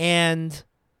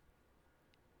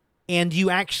 And you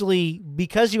actually,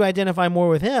 because you identify more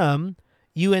with him,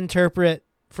 you interpret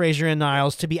Frasier and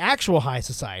Niles to be actual high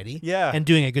society, Yeah. and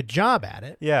doing a good job at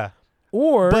it. Yeah.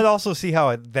 Or But also see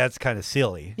how that's kind of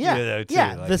silly. yeah, Too. yeah,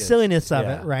 Like the it's- silliness of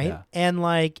yeah, it, right? yeah. And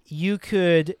like you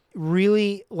could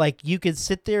really you could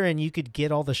sit there and you could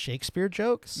get all the Shakespeare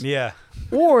jokes, Yeah.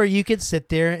 or you could sit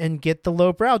there and get the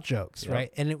lowbrow jokes, Yep.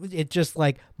 right? And it just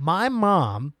like my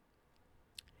mom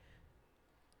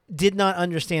did not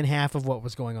understand half of what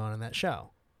was going on in that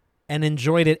show, and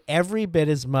enjoyed it every bit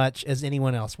as much as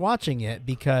anyone else watching it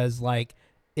because like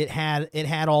it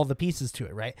had all the pieces to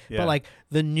it, right? Yeah. But like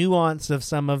the nuance of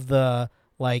some of the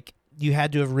like you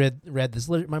had to have read this.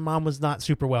 My mom was not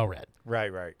super well read.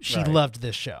 Right. She right. loved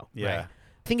this show. Yeah. Right?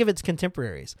 Think of its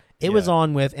contemporaries. It was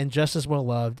on with and just as well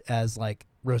loved as like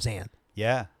Roseanne.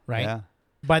 Yeah. Right? Yeah.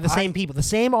 By the same people, the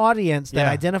same audience that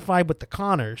Yeah. identified with the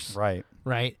Connors, Right.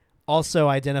 right? Also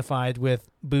identified with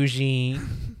bougie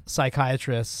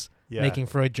psychiatrists Yeah. making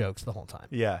Freud jokes the whole time.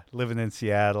 Yeah. Living in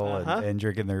Seattle Uh-huh. and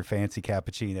drinking their fancy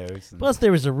cappuccinos. And Plus,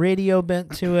 there was a radio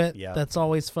bent to it. Yeah. That's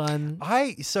always fun.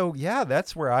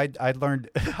 That's where I learned.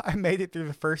 I made it through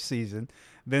the first season.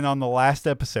 Then on the last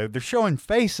episode, they're showing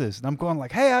faces, and I'm going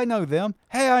like, "Hey, I know them.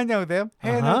 Hey, I know them.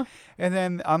 Hey, I know." Uh-huh. And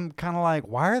then I'm kind of like,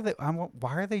 "Why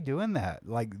are they doing that?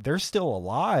 Like, they're still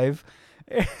alive."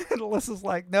 And Alyssa's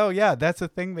like, "No, yeah, that's a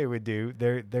thing they would do.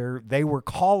 They were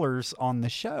callers on the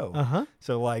show. Uh-huh.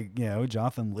 So like,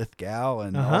 Jonathan Lithgow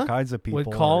and all kinds of people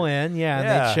Would call in, and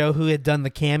they'd show who had done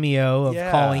the cameo of Yeah.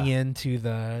 calling into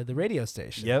the radio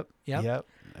station. Yep.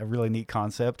 A really neat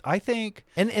concept. I think.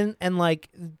 And like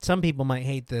some people might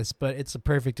hate this, but it's a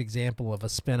perfect example of a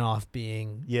spinoff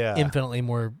being infinitely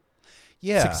more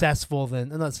successful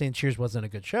than. I'm not saying Cheers wasn't a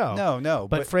good show. No.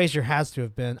 But Frasier has to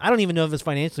have been. I don't even know if it's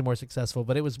financially more successful,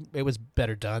 but it was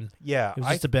better done. Yeah, It was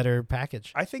just a better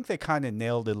package. I think they kind of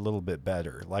nailed it a little bit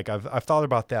better. Like I've thought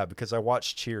about that because I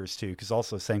watched Cheers too, because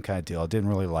also same kind of deal. I didn't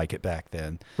really like it back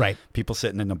then. Right. People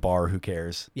sitting in a bar, who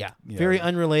cares? Yeah. You Very know.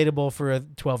 unrelatable for a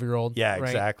 12-year-old. Yeah, right?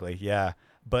 exactly. Yeah.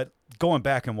 But going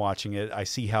back and watching it, I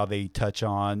see how they touch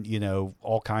on,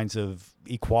 all kinds of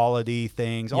equality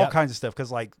things, all Yep. kinds of stuff.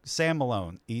 Because like Sam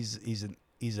Malone, he's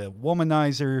a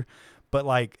womanizer, but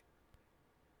like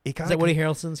he kind Is that Woody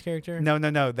Harrelson's character?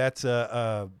 No. That's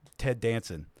Ted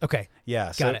Danson. Okay.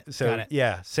 Yeah. Got it. So Got it.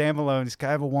 yeah, Sam Malone is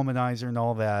kind of a womanizer and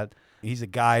all that. He's a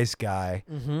guy's guy.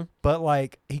 Mm-hmm. But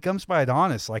like he comes by it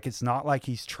honest. Like it's not like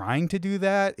he's trying to do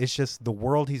that. It's just the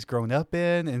world he's grown up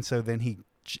in, and so then he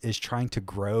is trying to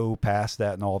grow past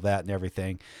that and all that and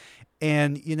everything.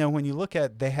 And when you look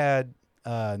at, they had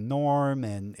Norm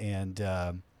and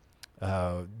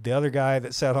the other guy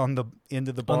that sat on the end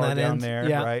of the bar that down end. there,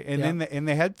 Yeah. right? And Yeah. then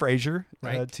they had Frasier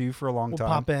Right. too for a long We'll time.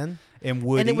 pop in. And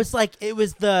Woody. And it was like it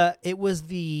was the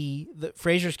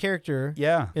Frasier's character.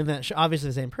 Yeah. In that show, obviously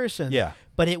the same person. Yeah.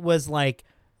 But it was like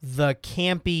the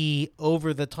campy,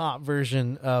 over the top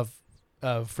version of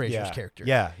Frasier's character.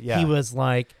 Yeah. He was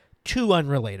like too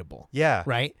unrelatable. Yeah.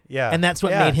 Right. Yeah. And that's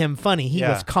what Yeah. made him funny. He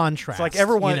Yeah. was contrast. It's like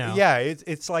everyone, you know? yeah.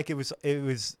 It's like it was.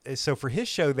 So for his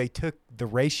show, they took the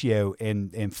ratio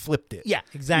and flipped it. Yeah,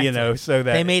 exactly. So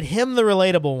that they made him the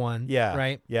relatable one. Yeah.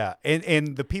 Right. Yeah.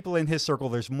 And the people in his circle,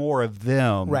 there's more of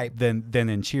them Right. than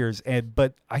in Cheers.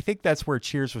 But I think that's where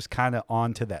Cheers was kind of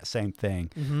onto that same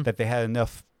thing, Mm-hmm. that they had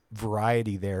enough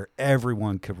variety there.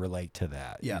 Everyone could relate to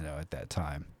that, Yeah. at that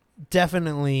time.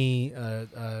 Definitely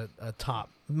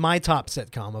my top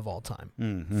sitcom of all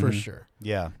time, for sure.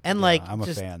 Yeah. And Yeah, like I'm a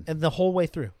just, fan. and the whole way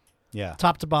through, Yeah.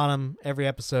 top to bottom, every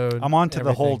episode. I'm on to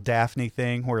the whole everything. Daphne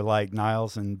thing where like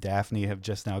Niles and Daphne have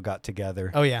just now got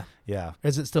together. Oh yeah. Yeah.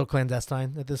 Is it still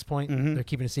clandestine at this point? Mhm. They're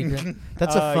keeping a secret.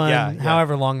 That's a fun, yeah.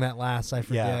 however long that lasts. I Yeah.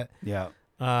 forget.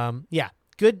 Yeah. Yeah.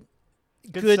 Good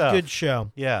stuff.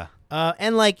 show. Yeah.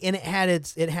 And it had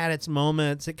its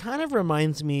moments. It kind of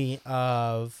reminds me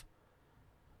of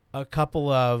a couple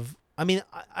of. I mean,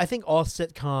 I think all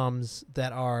sitcoms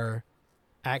that are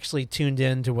actually tuned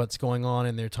in to what's going on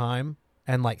in their time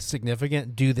and like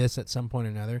significant do this at some point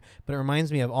or another. But it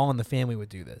reminds me of All in the Family would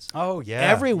do this. Oh yeah.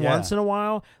 Every once in a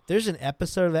while, there's an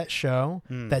episode of that show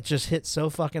Hmm. that just hits so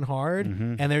fucking hard,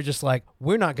 Mhm. and they're just like,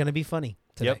 "We're not going to be funny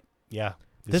today." Yep. Yeah.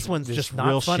 This one's just not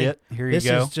real funny. Shit. Here you This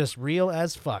go. is just real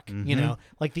as fuck. You Mhm. know,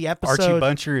 like the Archie episode.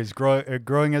 Buncher is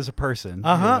growing as a person.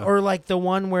 Or like the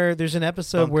one where there's an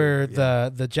episode Bunker, where yeah.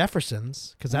 the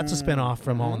Jeffersons, because that's a spinoff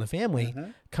from All in the Family,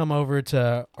 come over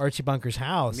to Archie Bunker's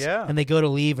house, Yeah. and they go to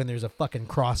leave, and there's a fucking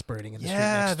cross burning in the street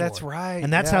Yeah, next that's door. right.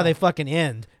 And that's yeah. how they fucking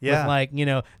end. Yeah. With like,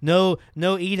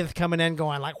 no Edith coming in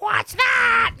going like, "What's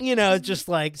that?" Just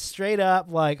like straight up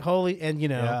like holy, and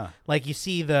Yeah. like you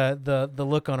see the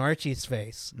look on Archie's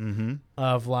face Mm-hmm.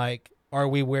 of like, are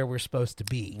we where we're supposed to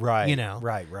be? Right.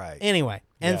 Right. Right. Anyway,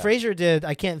 and Yeah. Frasier did,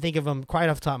 I can't think of them quite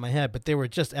off the top of my head, but there were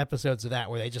just episodes of that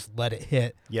where they just let it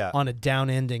hit Yeah. on a down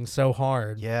ending so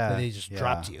hard Yeah, that they just yeah.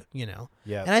 dropped you,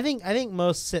 Yeah. And I think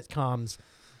most sitcoms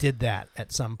did that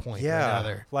at some point or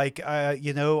another. Like,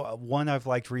 one I've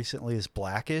liked recently is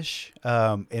Blackish.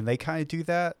 And they kind of do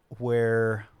that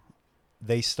where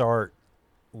they start,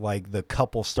 like the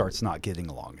couple starts not getting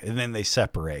along and then they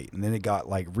separate and then it got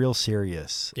like real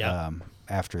serious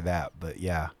after that. But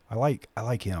yeah, I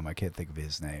like him. I can't think of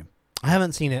his name. I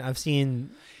haven't seen it. I've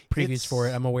seen previews for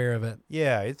it. I'm aware of it.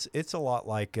 Yeah, it's a lot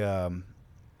like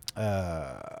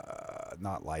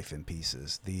not Life in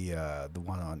Pieces, the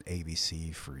one on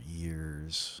ABC for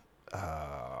years,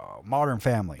 Modern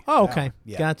Family. Oh, That okay, one.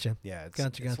 Yeah. gotcha. Yeah, it's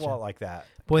Gotcha. a lot like that.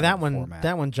 Boy, kind that of one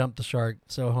format. jumped the shark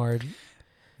so hard.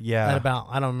 Yeah,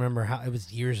 I don't remember how, it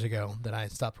was years ago that I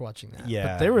stopped watching that.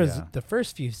 Yeah, but there was yeah. the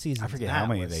first few seasons. I forget that how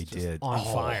many was they just did. on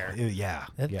fire. Yeah,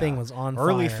 That yeah. thing was on fire.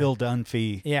 Early Phil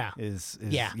Dunphy. Yeah. is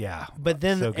Yeah. yeah. But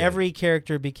then so good. every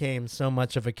character became so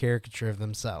much of a caricature of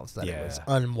themselves that it was Yeah.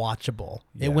 unwatchable.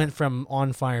 Yeah. It went from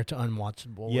on fire to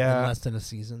unwatchable Yeah. in less than a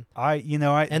season.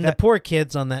 And The poor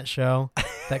kids on that show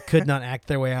that could not act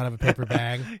their way out of a paper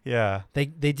bag. yeah. They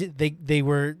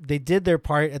did their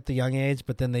part at the young age,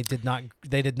 but then they did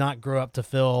not grow up to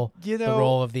fill the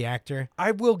role of the actor.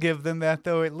 I will give them that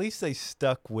though. At least they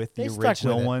stuck with the They stuck with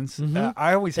original it. ones. Mhm.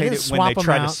 I always They hate didn't it when they swap 'em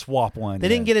try to out. swap one. They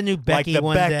didn't get a new like Becky the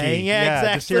one Becky. day.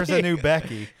 Yeah, Just here's a exactly. new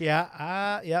Becky.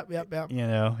 Yeah. Yep.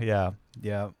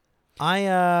 Yeah.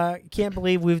 I can't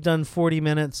believe we've done 40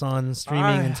 minutes on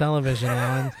streaming and television,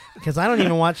 Alan, because I don't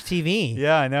even watch TV.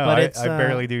 Yeah, I know. But I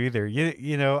barely do either.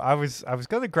 You know, I was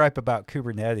going to gripe about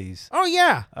Kubernetes. Oh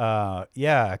yeah.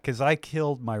 Yeah, because I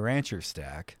killed my rancher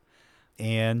stack.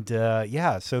 And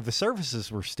so the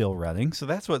services were still running. So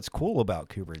that's what's cool about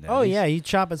Kubernetes. Oh yeah, you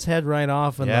chop its head right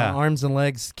off, and Yeah. the arms and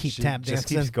legs keep tap just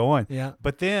dancing. keeps going. Yeah.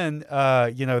 But then,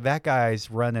 that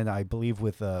guy's running, I believe,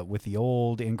 with the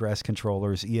old Ingress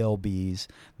controllers, ELBs.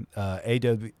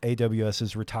 AWS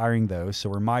is retiring those, so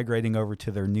we're migrating over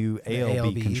to their new ALB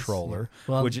ALBs, controller,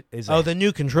 yeah. Well, which is the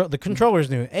new control. The controller's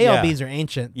new. ALBs are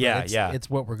ancient. But Yeah,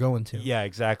 it's what we're going to. Yeah,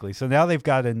 exactly. So now they've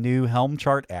got a new Helm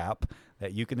chart app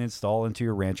that you can install into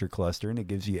your Rancher cluster, and it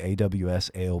gives you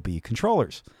AWS ALB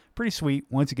controllers. Pretty sweet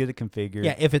once you get it configured.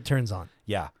 Yeah, if it turns on.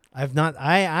 Yeah. I've not.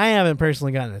 I haven't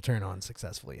personally gotten it to turn on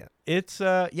successfully yet. It's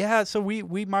so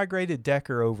we migrated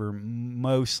Decker over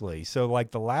mostly. So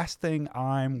like the last thing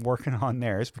I'm working on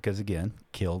there is because again,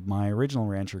 killed my original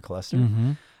Rancher cluster.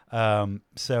 Mm-hmm.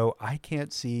 So I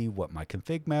can't see what my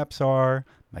config maps are,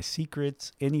 my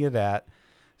secrets, any of that.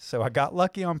 So I got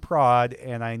lucky on prod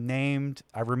and I named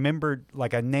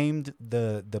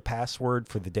the password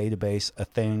for the database a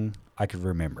thing I could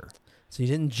remember. So you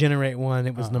didn't generate one,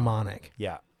 it was mnemonic.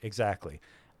 Yeah, exactly.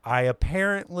 I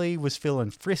apparently was feeling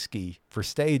frisky for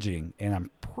staging, and I'm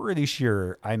pretty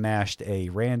sure I mashed a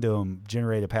random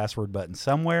generate a password button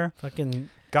somewhere.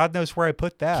 Fucking God knows where I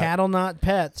put that. cattle, not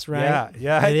pets, right?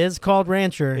 Yeah. It is called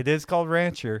Rancher. It is called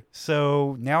Rancher.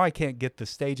 So now I can't get the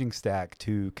staging stack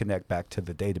to connect back to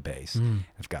the database.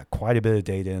 I've got quite a bit of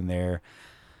data in there.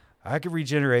 I could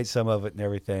regenerate some of it and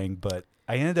everything, but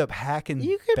I ended up hacking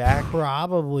You could back.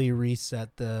 probably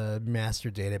reset the master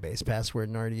database password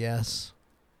in RDS.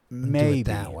 and do it Maybe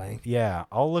that way. Yeah,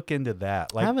 I'll look into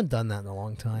that. I haven't done that in a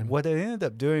long time. What I ended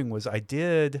up doing was I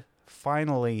did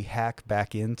finally hack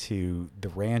back into the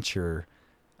Rancher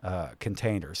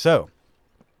container. So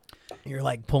You're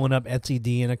like pulling up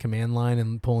etcd in a command line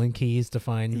and pulling keys to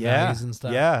find values and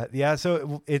stuff. Yeah.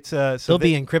 So it's They'll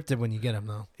be encrypted when you get them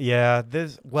though. Yeah,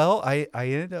 I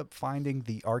ended up finding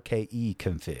the RKE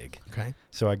config. Okay.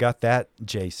 So I got that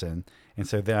JSON, and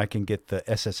so then I can get the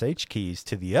SSH keys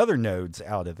to the other nodes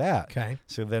out of that. Okay.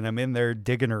 So then I'm in there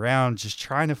digging around, just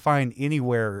trying to find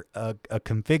anywhere a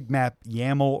config map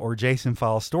YAML or JSON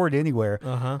file stored anywhere.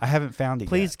 Uh-huh. I haven't found it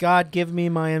Please yet. God, give me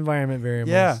my environment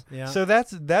variables. Yeah. So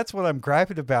that's what I'm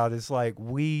griping about is like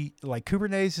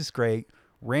Kubernetes is great.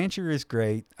 Rancher is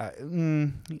great.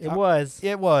 It was.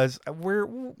 We're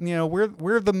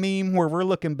the meme where we're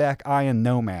looking back eyeing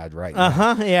Nomad right now.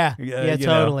 Uh-huh. Yeah. Yeah,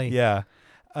 totally. Yeah.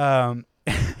 And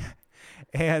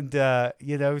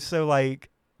so like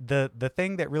the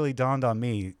thing that really dawned on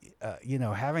me,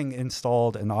 having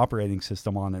installed an operating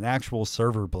system on an actual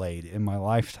server blade in my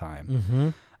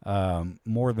lifetime,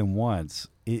 more than once,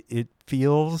 it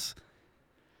feels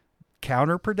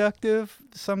counterproductive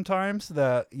sometimes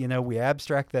that, we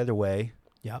abstract that away.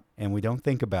 Yep. And we don't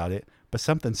think about it. But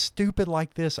something stupid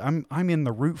like this, I'm in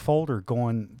the root folder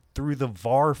going through the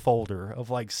var folder of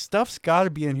like stuff's got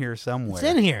to be in here somewhere. It's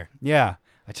in here. Yeah.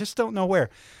 I just don't know where.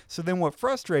 So then what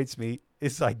frustrates me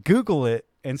is I Google it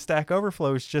and Stack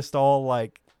Overflow is just all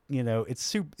like, it's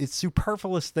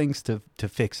superfluous things to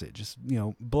fix it. Just,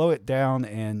 blow it down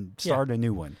and start a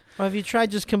new one. Well, have you tried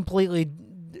just completely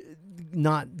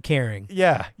not caring?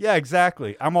 Yeah,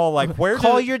 exactly. I'm all like,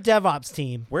 Call your DevOps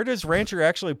team. Where does Rancher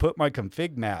actually put my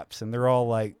config maps? And they're all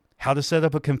like, how to set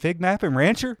up a config map in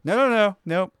Rancher? No.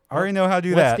 Nope. I already know how to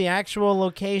do that. What's the actual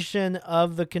location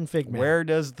of the config map? Where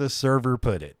does the server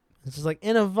put it? It's just like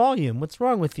in a volume. What's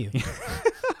wrong with you?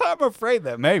 I'm afraid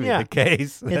that may be Yeah. the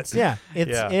case. It's Yeah.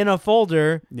 in a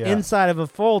folder Yeah. inside of a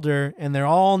folder, and they're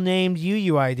all named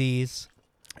UUIDs.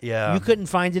 Yeah. You couldn't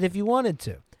find it if you wanted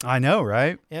to. I know,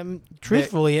 right? And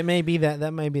truthfully, it may be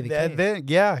that might be the case.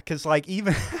 Yeah, because like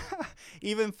even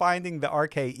even finding the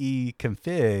RKE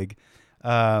config,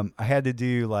 I had to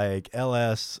do like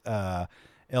ls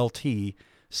lt,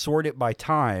 sort it by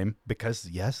time because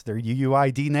yes, they're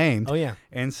UUID named. Oh yeah.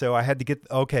 And so I had to get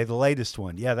the latest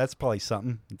one. Yeah, that's probably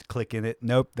something. Click in it.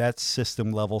 Nope, that's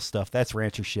system level stuff. That's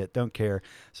Rancher shit. Don't care.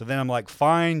 So then I'm like,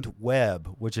 find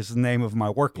web, which is the name of my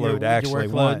workload. Your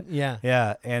workload, yeah.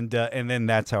 Yeah, and then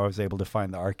that's how I was able to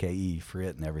find the RKE for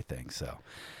it and everything. So,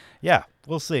 yeah,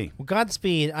 we'll see. Well,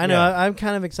 Godspeed. I know Yeah. I'm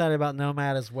kind of excited about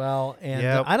Nomad as well, and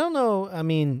Yep. I don't know. I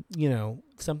mean,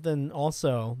 something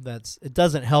also it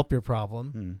doesn't help your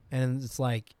problem, and it's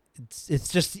like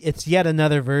it's yet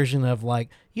another version of like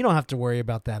you don't have to worry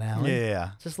about that, Alan.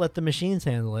 Yeah. Just let the machines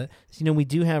handle it. So, we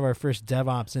do have our first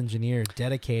DevOps engineer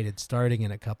dedicated starting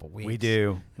in a couple weeks. We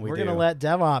do. We're going to let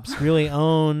DevOps really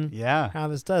own Yeah. how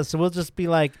this does. So we'll just be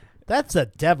like, that's a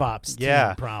DevOps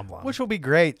team problem. Which will be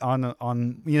great on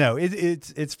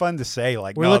it's fun to say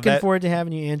like We're looking forward to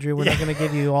having you, Andrew. We're not going to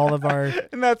give you all of our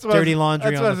and that's what dirty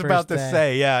laundry That's on what I the was about first to day.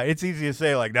 say. Yeah, it's easy to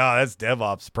say like, no, that's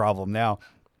DevOps problem now.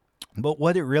 But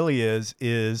what it really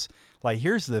is like,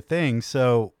 here's the thing.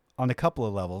 So on a couple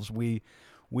of levels, we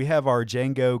have our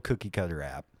Django cookie cutter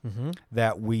app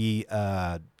that we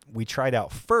tried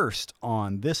out first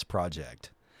on this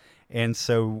project. And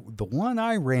so the one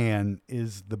I ran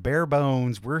is the bare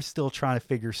bones. We're still trying to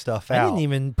figure stuff out. I didn't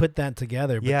even put that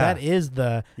together, but Yeah. that is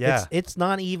Yeah. it's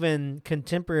not even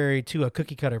contemporary to a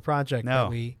cookie cutter project No.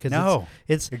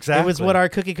 it's Exactly. it was what our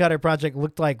cookie cutter project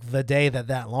looked like the day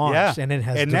that launched, and it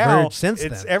has and diverged now since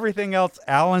it's then. everything else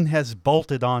Alan has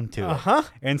bolted onto it.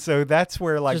 And so that's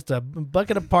where like Just a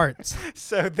bucket of parts.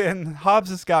 so then Hobbs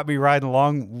has got me riding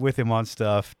along with him on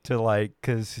stuff to like,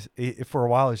 because for a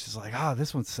while it's just like,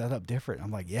 this one's set up different. I'm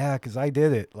like, yeah, because I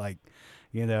did it, like,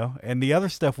 and the other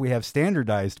stuff we have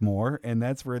standardized more, and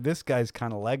that's where this guy's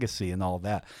kind of legacy and all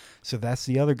that. So that's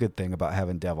the other good thing about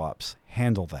having DevOps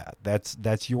handle that.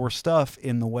 That's your stuff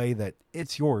in the way that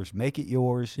it's yours. Make it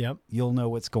yours. Yep. You'll know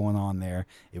what's going on there.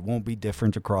 It won't be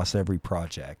different across every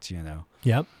project.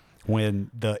 Yep. When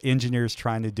the engineer's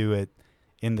trying to do it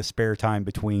in the spare time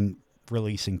between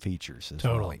releasing features as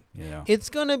Totally. well. It's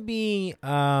going to be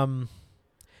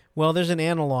well, there's an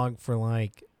analog for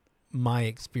like my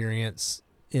experience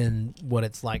in what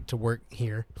it's like to work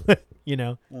here,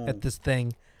 at this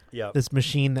thing, this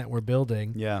machine that we're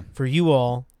building. Yeah. For you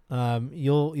all,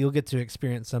 you'll get to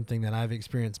experience something that I've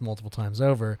experienced multiple times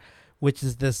over, which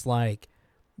is this like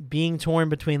being torn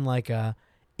between like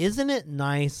isn't it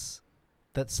nice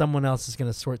that someone else is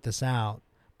going to sort this out,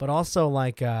 but also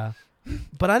like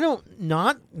but I don't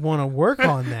not want to work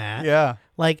on that. Yeah.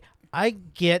 Like, I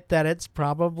get that it's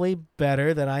probably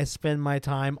better that I spend my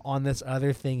time on this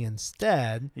other thing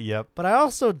instead. Yep. But I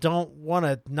also don't want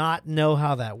to not know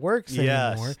how that works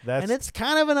anymore. And it's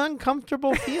kind of an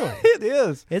uncomfortable feeling. It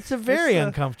is. It's a very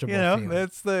uncomfortable feeling.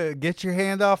 That's the get your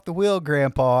hand off the wheel,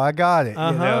 Grandpa. I got it.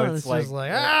 It's just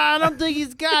like, I don't think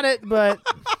he's got it, but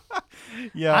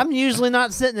yeah. I'm usually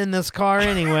not sitting in this car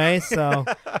anyway, so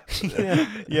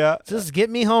yeah. just get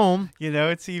me home.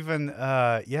 It's even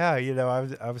I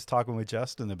was talking with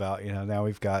Justin about, now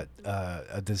we've got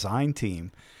a design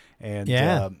team, and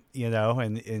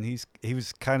and he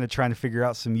was kind of trying to figure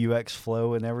out some UX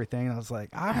flow and everything. And I was like,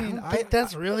 I think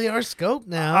that's really our scope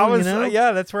now.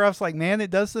 That's where I was like, man,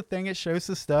 it does the thing. It shows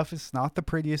the stuff. It's not the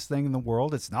prettiest thing in the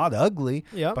world. It's not ugly.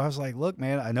 Yep. But I was like, look,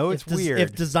 man, I know it's weird.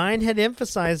 If design had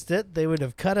emphasized it, they would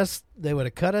have cut us. They would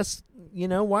have cut us.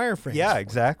 Wireframes. Yeah,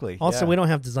 exactly. Also, yeah. we don't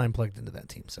have design plugged into that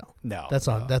team, so no, that's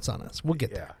on us. We'll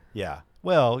get there. Yeah.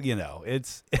 Well,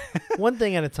 it's one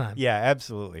thing at a time. Yeah,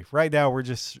 absolutely. Right now,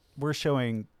 we're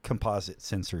showing composite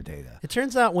sensor data. It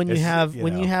turns out when you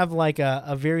have like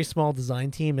a very small design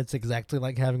team, it's exactly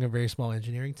like having a very small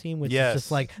engineering team, which is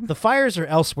just like the fires are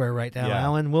elsewhere right now,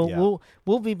 Alan.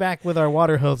 We'll be back with our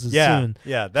water hoses soon.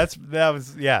 Yeah, that's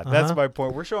my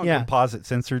point. We're showing composite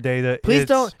sensor data. Please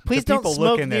don't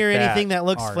smoke near anything that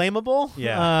looks flammable.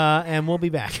 Yeah, and we'll be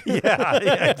back. yeah,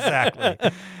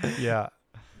 exactly. Yeah.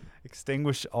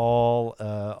 Extinguish all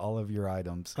of your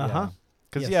items.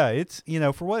 Because it's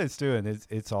for what it's doing,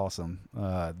 it's awesome.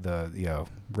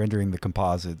 Rendering the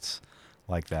composites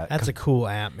like that. That's a cool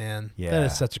app, man. Yeah, that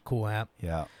is such a cool app.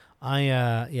 Yeah.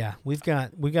 We've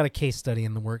got a case study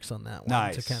in the works on that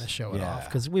one to kind of show it off,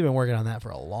 because we've been working on that for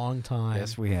a long time.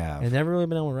 Yes, we have, and never really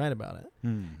been able to write about it.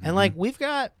 Mm-hmm. And like we've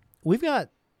got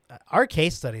our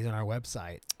case studies on our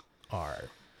website are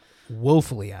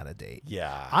woefully out of date.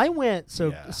 Yeah. I went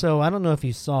Yeah. so I don't know if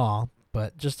you saw,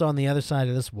 but just on the other side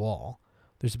of this wall,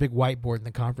 there's a big whiteboard in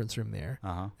the conference room there.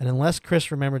 Uh-huh. And unless Chris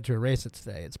remembered to erase it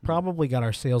today, it's probably got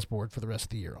our sales board for the rest of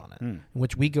the year on it, in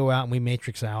which we go out and we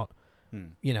matrix out,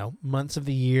 months of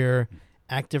the year,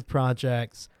 active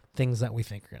projects, things that we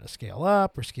think are going to scale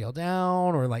up or scale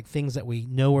down, or like things that we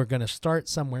know are going to start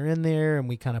somewhere in there, and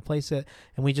we kind of place it,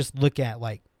 and we just look at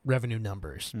like revenue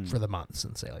numbers for the months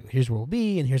and say like, here's where we'll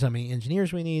be and here's how many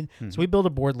engineers we need. So we build a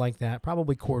board like that,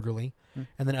 probably quarterly,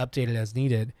 and then update it as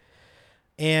needed.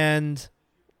 And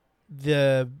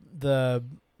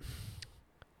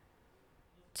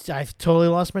I've totally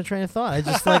lost my train of thought. I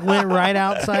just like went right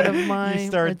outside of my. You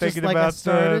started thinking I about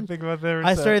started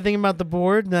thinking about the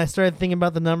board, and I started thinking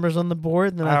about the numbers on the board,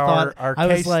 and then I thought our I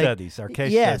case was like, studies. Our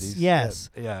case studies. Yes.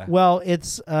 Yeah. Well,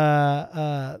 it's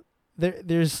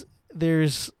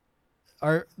there's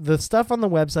the stuff on the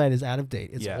website is out of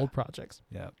date. It's old projects.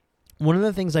 Yeah. One of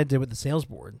the things I did with the sales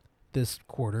board this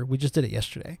quarter, we just did it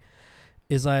yesterday,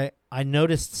 is I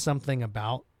noticed something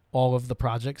about all of the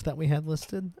projects that we had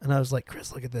listed, and I was like,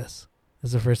 Chris, look at this. This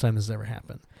is the first time this has ever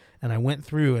happened. And I went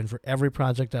through, and for every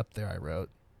project up there, I wrote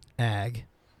ag,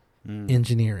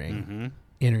 engineering,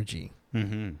 energy.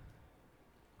 And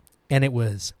it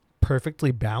was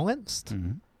perfectly balanced.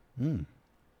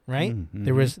 Right?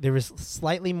 There was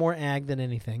slightly more ag than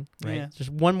anything, right? Yeah.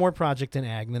 Just one more project in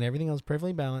ag, and then everything else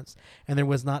perfectly balanced. And there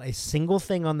was not a single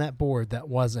thing on that board that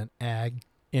wasn't ag,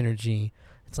 energy.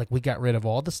 It's like we got rid of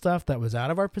all the stuff that was out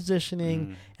of our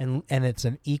positioning, and it's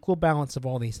an equal balance of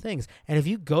all these things. And if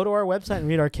you go to our website and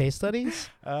read our case studies,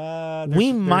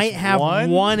 we might have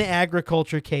one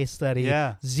agriculture case study,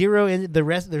 zero in the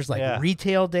rest. There's like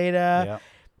retail data,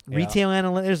 retail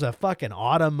analytics. There's a fucking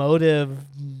automotive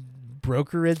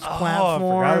brokerage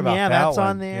platform. That's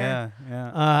on there.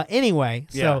 Anyway,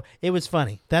 so it was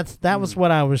funny. That was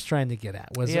what I was trying to get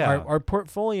at. Was our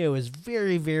portfolio is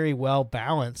very, very well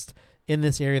balanced in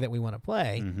this area that we want to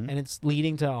play, and it's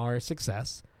leading to our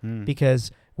success because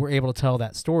we're able to tell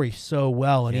that story so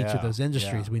well in each of those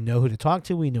industries. We know who to talk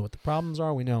to, we know what the problems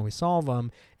are, we know how we solve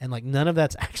them, and like none of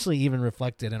that's actually even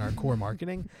reflected in our core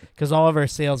marketing because all of our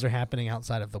sales are happening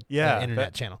outside of the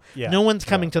internet channel. No one's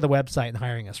coming to the website and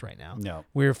hiring us right now. No.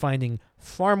 We're finding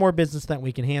far more business that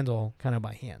we can handle kind of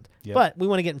by hand. But we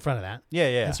want to get in front of that.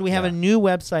 And so we have a new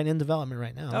website in development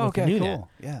right now. Okay, cool.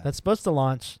 That's supposed to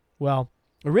launch,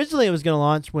 originally, it was going to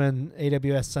launch when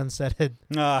AWS sunsetted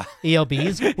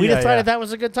ELBs. We decided that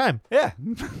was a good time.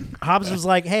 Hobbs was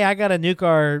like, hey, I got to nuke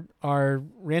our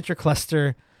Rancher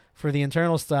cluster for the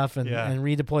internal stuff and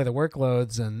redeploy the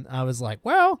workloads. And I was like,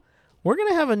 well, we're going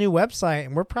to have a new website,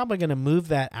 and we're probably going to move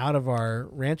that out of our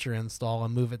Rancher install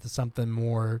and move it to something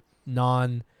more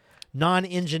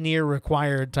non-engineer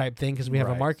required type thing because we have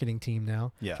a marketing team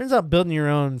now. Turns out building your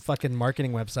own fucking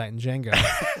marketing website in Django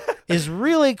is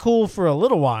really cool for a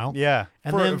little while.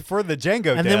 And for the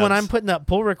Django and devs. then when I'm putting up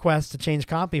pull requests to change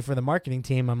copy for the marketing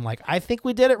team, I'm like, I think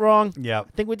we did it wrong. I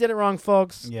think we did it wrong,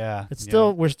 folks. It's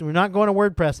still we're not going to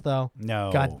WordPress though.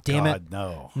 No. God damn it.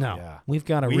 No. We've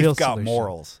got We've real got solution.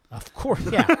 Morals. Of course,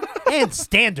 and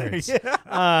standards.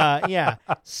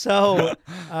 So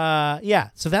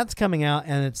so that's coming out,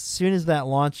 and as soon as that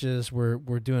launches, we're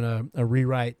doing a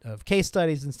rewrite of case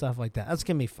studies and stuff like that. That's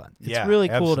gonna be fun. It's really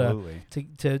cool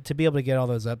to be able to get all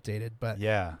those updated. But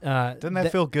doesn't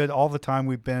that feel good? All the time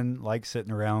we've been like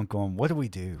sitting around going, what do we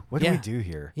do? What do we do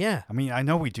here? I mean, I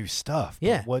know we do stuff.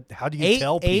 But how do you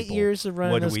tell people? 8 years of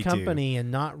running this company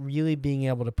and not really being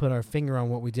able to put our finger on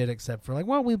what we did, except for like,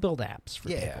 well, we build apps for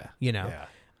people. You know,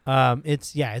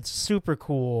 it's super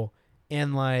cool.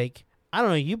 And like, I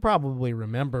don't know, you probably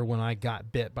remember when I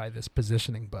got bit by this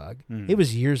positioning bug. It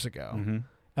was years ago.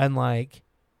 And like,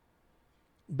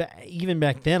 even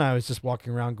back then, I was just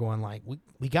walking around going like,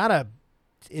 we gotta,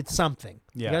 it's something.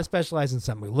 We gotta specialize in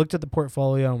something. We looked at the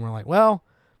portfolio and we're like, well,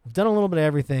 we've done a little bit of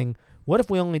everything. What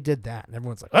if we only did that? And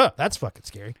everyone's like, oh, that's fucking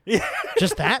scary.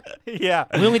 Just that? We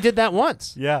only did that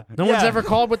once. No one's ever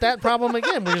called with that problem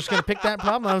again. We're just going to pick that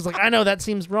problem. I was like, I know that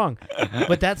seems wrong.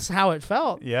 But that's how it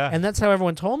felt. And that's how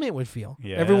everyone told me it would feel.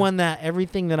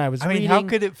 Everything that I was reading. I mean, how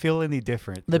could it feel any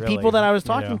different? The people that I was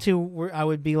talking to, I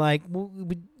would be like, well,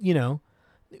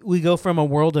 we go from a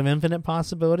world of infinite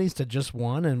possibilities to just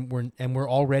one, and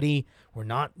we're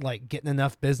not like getting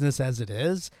enough business as it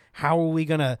is. How are we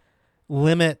going to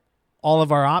limit all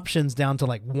of our options down to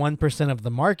like 1% of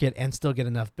the market and still get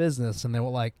enough business? And they were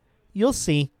like, you'll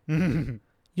see.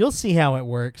 You'll see how it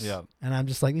works. And I'm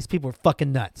just like, these people are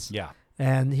fucking nuts.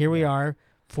 And here we are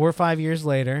 4 or 5 years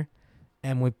later,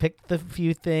 and we picked the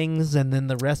few things, and then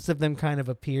the rest of them kind of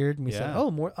appeared, and we said, Yeah.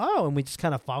 "Oh, more! Oh," and we just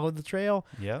kind of followed the trail.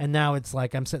 Yeah. And now it's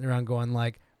like I'm sitting around going,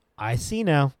 like, I see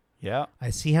now. Yeah. I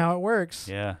see how it works.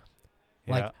 Yeah.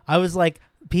 Like I was like,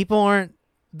 people aren't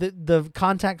the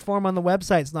contact form on the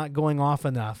website's not going off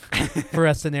enough for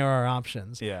us to narrow our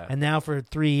options. Yeah. And now for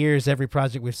 3 years, every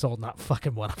project we've sold, not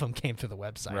fucking one of them came through the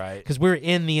website. Right. Because we're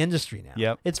in the industry now.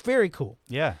 Yep. It's very cool.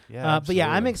 Yeah. Yeah. But yeah, I'm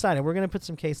absolutely. excited. We're gonna put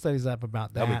some case studies up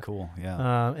about that. That'd be cool.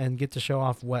 Yeah. And get to show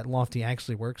off what Lofty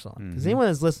actually works on. Because Mhm. anyone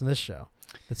that's listened to this show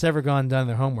that's ever gone and done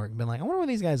their homework and been like, I wonder what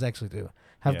these guys actually do,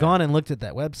 have Yeah. gone and looked at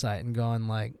that website and gone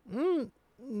like,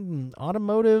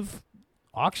 automotive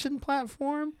auction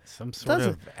platform? Some sort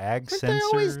doesn't- of ag Aren't they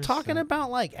always sensors talking and-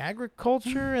 about like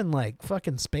agriculture and like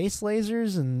fucking space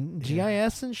lasers and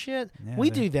GIS and shit? Yeah, We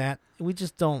they- do that. We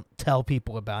just don't tell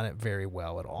people about it very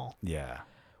well at all. Yeah.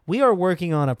 We are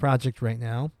working on a project right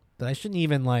now that I shouldn't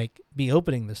even like be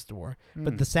opening the store.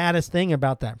 But the saddest thing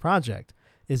about that project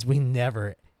is we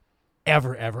never,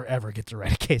 ever, ever, ever get to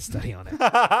write a case study on it.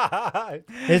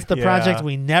 It's the project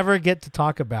we never get to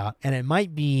talk about, and it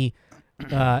might be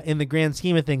in the grand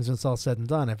scheme of things when it's all said and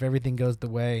done. If everything goes the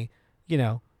way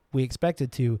we expect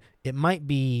it to, it might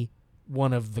be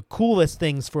one of the coolest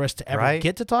things for us to ever Right?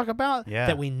 get to talk about Yeah.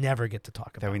 that we never get to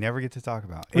talk about. that we never get to talk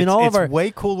about. I mean, it's all of it's our-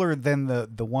 way cooler than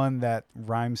the one that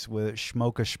rhymes with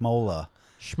Shmoka Shmola.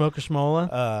 Shmoka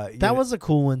Shmola. You That know- was a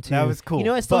cool one too. That was cool,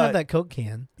 I still have but- that Coke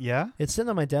can. yeah. It's sitting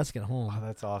on my desk at home. Oh,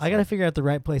 that's awesome. I got to figure out the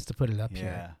right place to put it up here.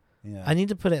 Yeah. Yeah. I need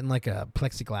to put it in like a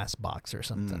plexiglass box or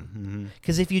something. Mhm.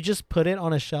 Because if you just put it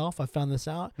on a shelf, I found this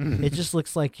out, it just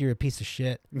looks like you're a piece of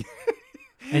shit.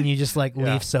 And you just like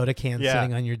Yeah. leave soda cans Yeah.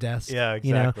 sitting on your desk. Yeah,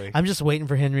 You know, exactly. I'm just waiting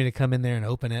for Henry to come in there and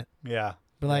open it. Yeah.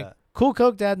 Be like, Yeah. cool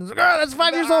Coke, Dad. And he's like, oh, that's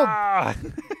 5 years old. Ah!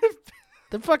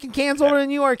 The fucking can's older than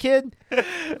you are, kid.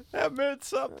 That meant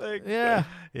something. Yeah.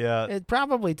 Yeah. It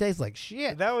probably tastes like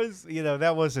shit. That was,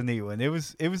 that was a neat one. It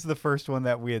was the first one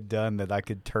that we had done that I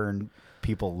could turn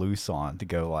people loose on to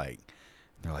go like,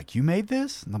 they're like, you made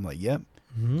this? And I'm like, yep.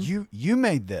 You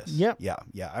made this. Yep.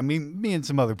 Yeah. I mean, me and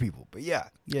some other people, but yeah.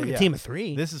 Like a team of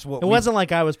 3. This is what It wasn't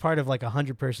like I was part of like a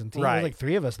 100-person team. It Right. was like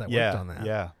 3 of us that worked on that.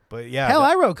 Yeah. But yeah. Hell,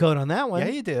 I wrote code on that one. yeah,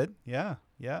 you did. Yeah.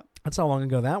 Yeah. That's how long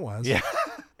ago that was. Yeah.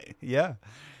 Yeah.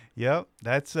 Yep.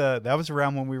 That was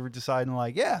around when we were deciding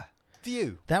like, yeah,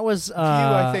 Vue. That was Vue,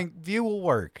 I think Vue will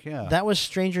work. Yeah. that was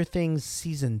Stranger Things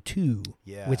season 2,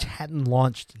 Yeah. which hadn't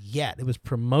launched yet. It was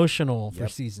promotional for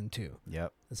Yep. season 2.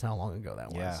 Yep. That's how long ago that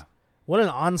was. Yeah. What an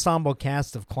ensemble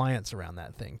cast of clients around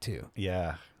that thing too.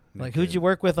 Yeah. Like, who'd you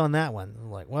work with on that one? I'm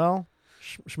like, well,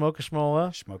 Shmoka Shmola,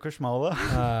 Shmoka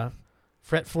Shmola.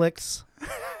 Fretflix,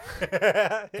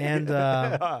 and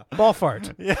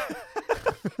Ballfart. Yeah.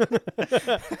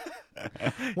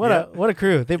 What a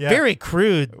crew. They're Yeah. very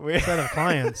crude set of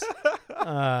clients.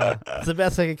 It's the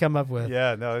best I could come up with.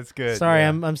 Yeah, no, it's good. Sorry, yeah.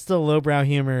 I'm still lowbrow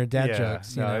humor, dad Yeah,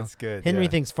 jokes. You no, know. it's good. Henry yeah.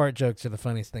 thinks fart jokes are the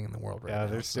funniest thing in the world right Yeah,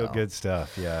 now. there's still so. good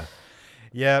stuff. Yeah.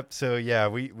 Yep. So yeah,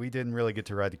 we didn't really get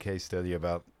to write a case study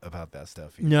about that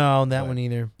stuff. Either. No, that But- one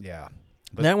either. Yeah.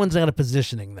 But- That one's out of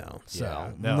positioning though, so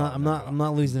Yeah, I'm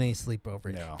not losing any sleep over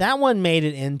it. No. That one made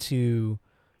it into.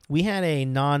 We had a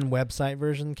non-website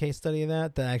version case study of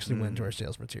that actually went to our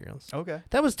sales materials. Okay.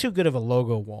 That was too good of a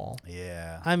logo wall.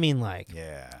 Yeah. I mean, like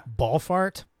Yeah. ball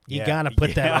fart. You Yeah. gotta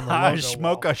put that on the logo.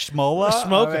 Smoke wall. a schmola.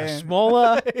 Smoke I a mean,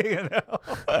 smola. you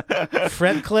know.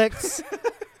 Fret clicks.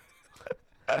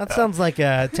 That sounds like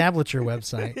a tablature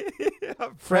website.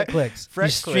 Fret clicks. Fret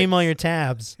You stream clicks. all your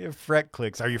tabs. Yeah, fret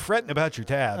clicks. Are you fretting about your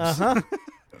tabs? Uh huh.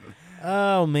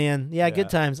 Oh man, yeah, Yeah. good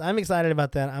times. I'm excited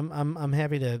about that. I'm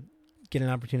happy to get an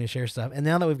opportunity to share stuff. And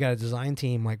now that we've got a design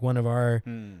team, like one of our,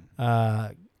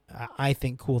 I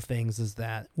think cool things is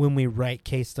that when we write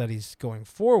case studies going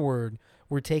forward,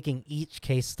 we're taking each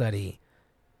case study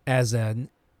as a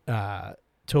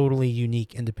totally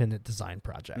unique independent design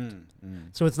project.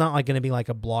 So it's not like going to be like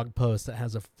a blog post that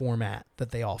has a format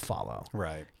that they all follow.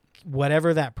 Right.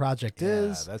 Whatever that project Yeah,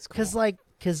 is, that's cool.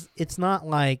 because it's not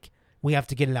like we have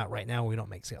to get it out right now. We don't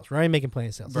make sales. We're already making plenty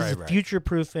of sales. This is Right. future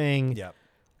proofing Yep.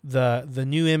 the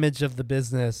new image of the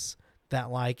business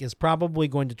that like is probably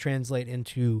going to translate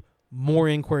into more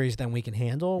inquiries than we can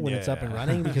handle when it's up and Yeah.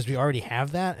 running because we already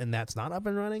have that and that's not up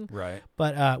and running. Right.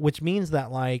 But which means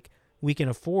that like we can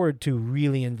afford to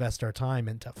really invest our time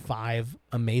into 5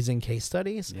 amazing case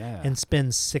studies Yeah. and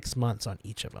spend 6 months on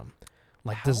each of them.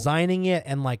 Like designing it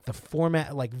and like the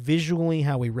format, like visually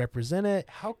how we represent it.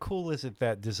 How cool is it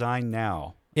that Design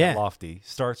Now Yeah. at Lofty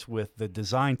starts with the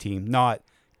design team, not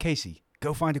Casey,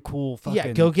 go find a cool fucking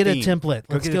Yeah, go get theme. a template.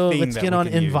 Let's get a theme Let's that get we on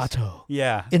can use. Envato.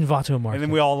 Yeah. Envato Market. And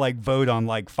then we all like vote on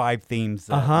like 5 themes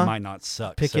that might not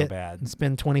suck Pick so it bad. and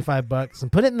spend $25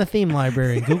 and put it in the theme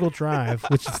library in Google Drive,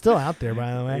 which is still out there,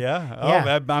 by the way. Yeah. Oh,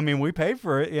 Yeah. I mean, we paid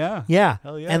for it. Yeah. Yeah.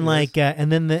 Hell yeah, And it like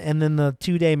and then the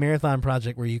 2-day marathon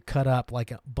project where you cut up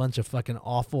like a bunch of fucking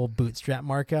awful bootstrap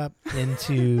markup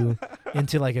into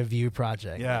like a Vue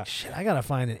project. Yeah. Like, shit, I gotta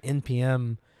find an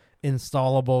NPM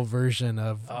installable version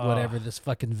of whatever this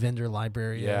fucking vendor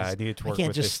library Yeah, is. I need it to I work can't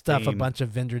with just this stuff a theme. bunch of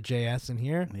vendor JS in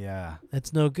here. Yeah.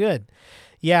 It's no good.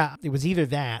 Yeah, it was either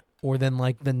that or then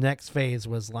like the next phase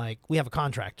was like we have a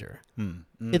contractor.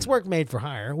 It's work made for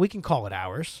hire. We can call it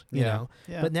ours, you know.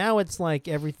 Yeah. But now it's like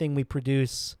everything we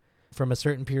produce from a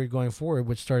certain period going forward,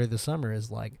 which started this summer,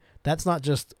 is like that's not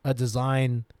just a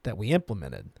design that we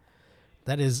implemented.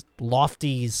 That is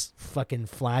Lofty's fucking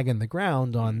flag in the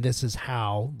ground on this is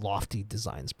how Lofty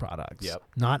designs products. Yep.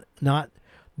 Not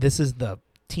this is the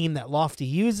team that Lofty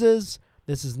uses.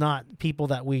 This is not people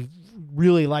that we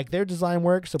really like their design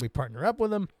work, so we partner up with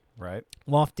them. Right.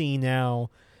 Lofty now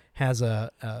has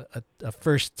a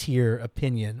first tier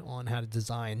opinion on how to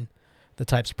design the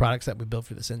types of products that we build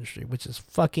for this industry, which is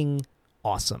fucking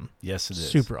awesome. Yes, it is.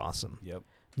 Super awesome. Yep.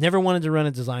 Never wanted to run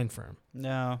a design firm,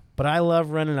 No. but I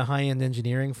love running a high-end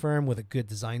engineering firm with a good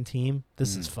design team.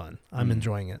 This is fun. I'm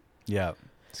enjoying it. Yeah.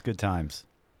 It's good times.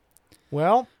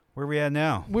 Well, Where are we at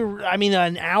now?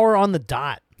 an hour on the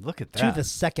dot Look at that. to the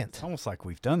second. It's almost like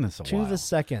we've done this a To while. the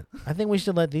second. I think we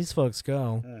should let these folks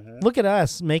go. Look at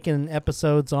us making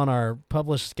episodes on our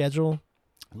published schedule.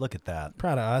 Look at that.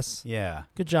 Proud of us. Yeah.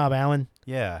 Good job, Alan.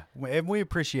 Yeah. And we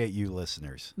appreciate you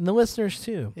listeners. And the listeners,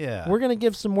 too. Yeah. We're going to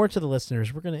give some more to the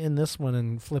listeners. We're going to end this one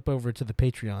and flip over to the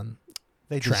Patreon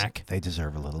track. They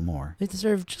deserve a little more. They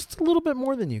deserve just a little bit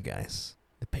more than you guys.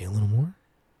 They pay a little more.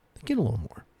 They get a little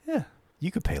more. Yeah. You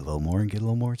could pay a little more and get a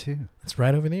little more too. It's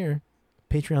right over there.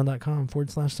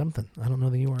 Patreon.com/something. I don't know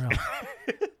the URL.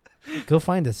 Go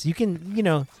find us. You can,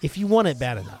 if you want it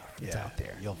bad enough, it's out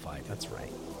there. You'll find it. That's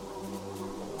right.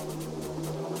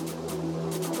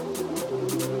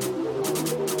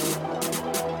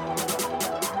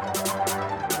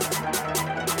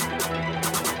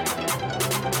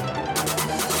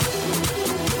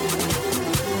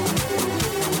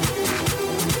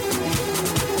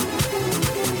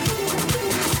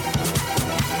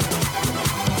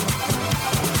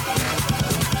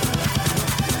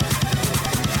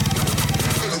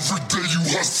 Every day you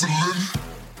hustling.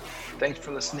 Thanks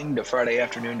for listening to Friday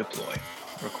Afternoon Deploy,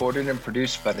 recorded and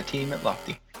produced by the team at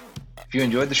Lofty. If you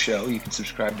enjoyed the show, you can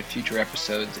subscribe to future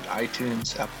episodes at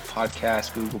iTunes, Apple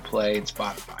Podcasts, Google Play, and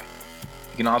Spotify.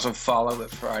 You can also follow at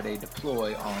Friday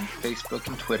Deploy on Facebook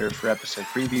and Twitter for episode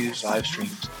previews, live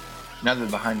streams, and other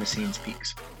behind-the-scenes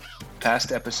peeks.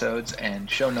 Past episodes and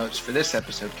show notes for this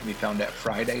episode can be found at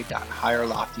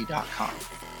friday.hirelofty.com.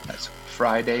 That's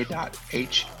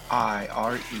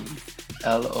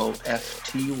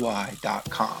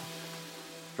friday.hirelofty.com.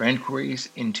 For inquiries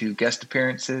into guest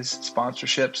appearances,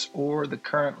 sponsorships, or the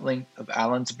current length of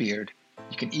Alan's beard,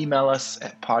 you can email us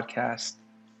at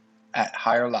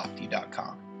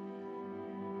podcast@hirelofty.com.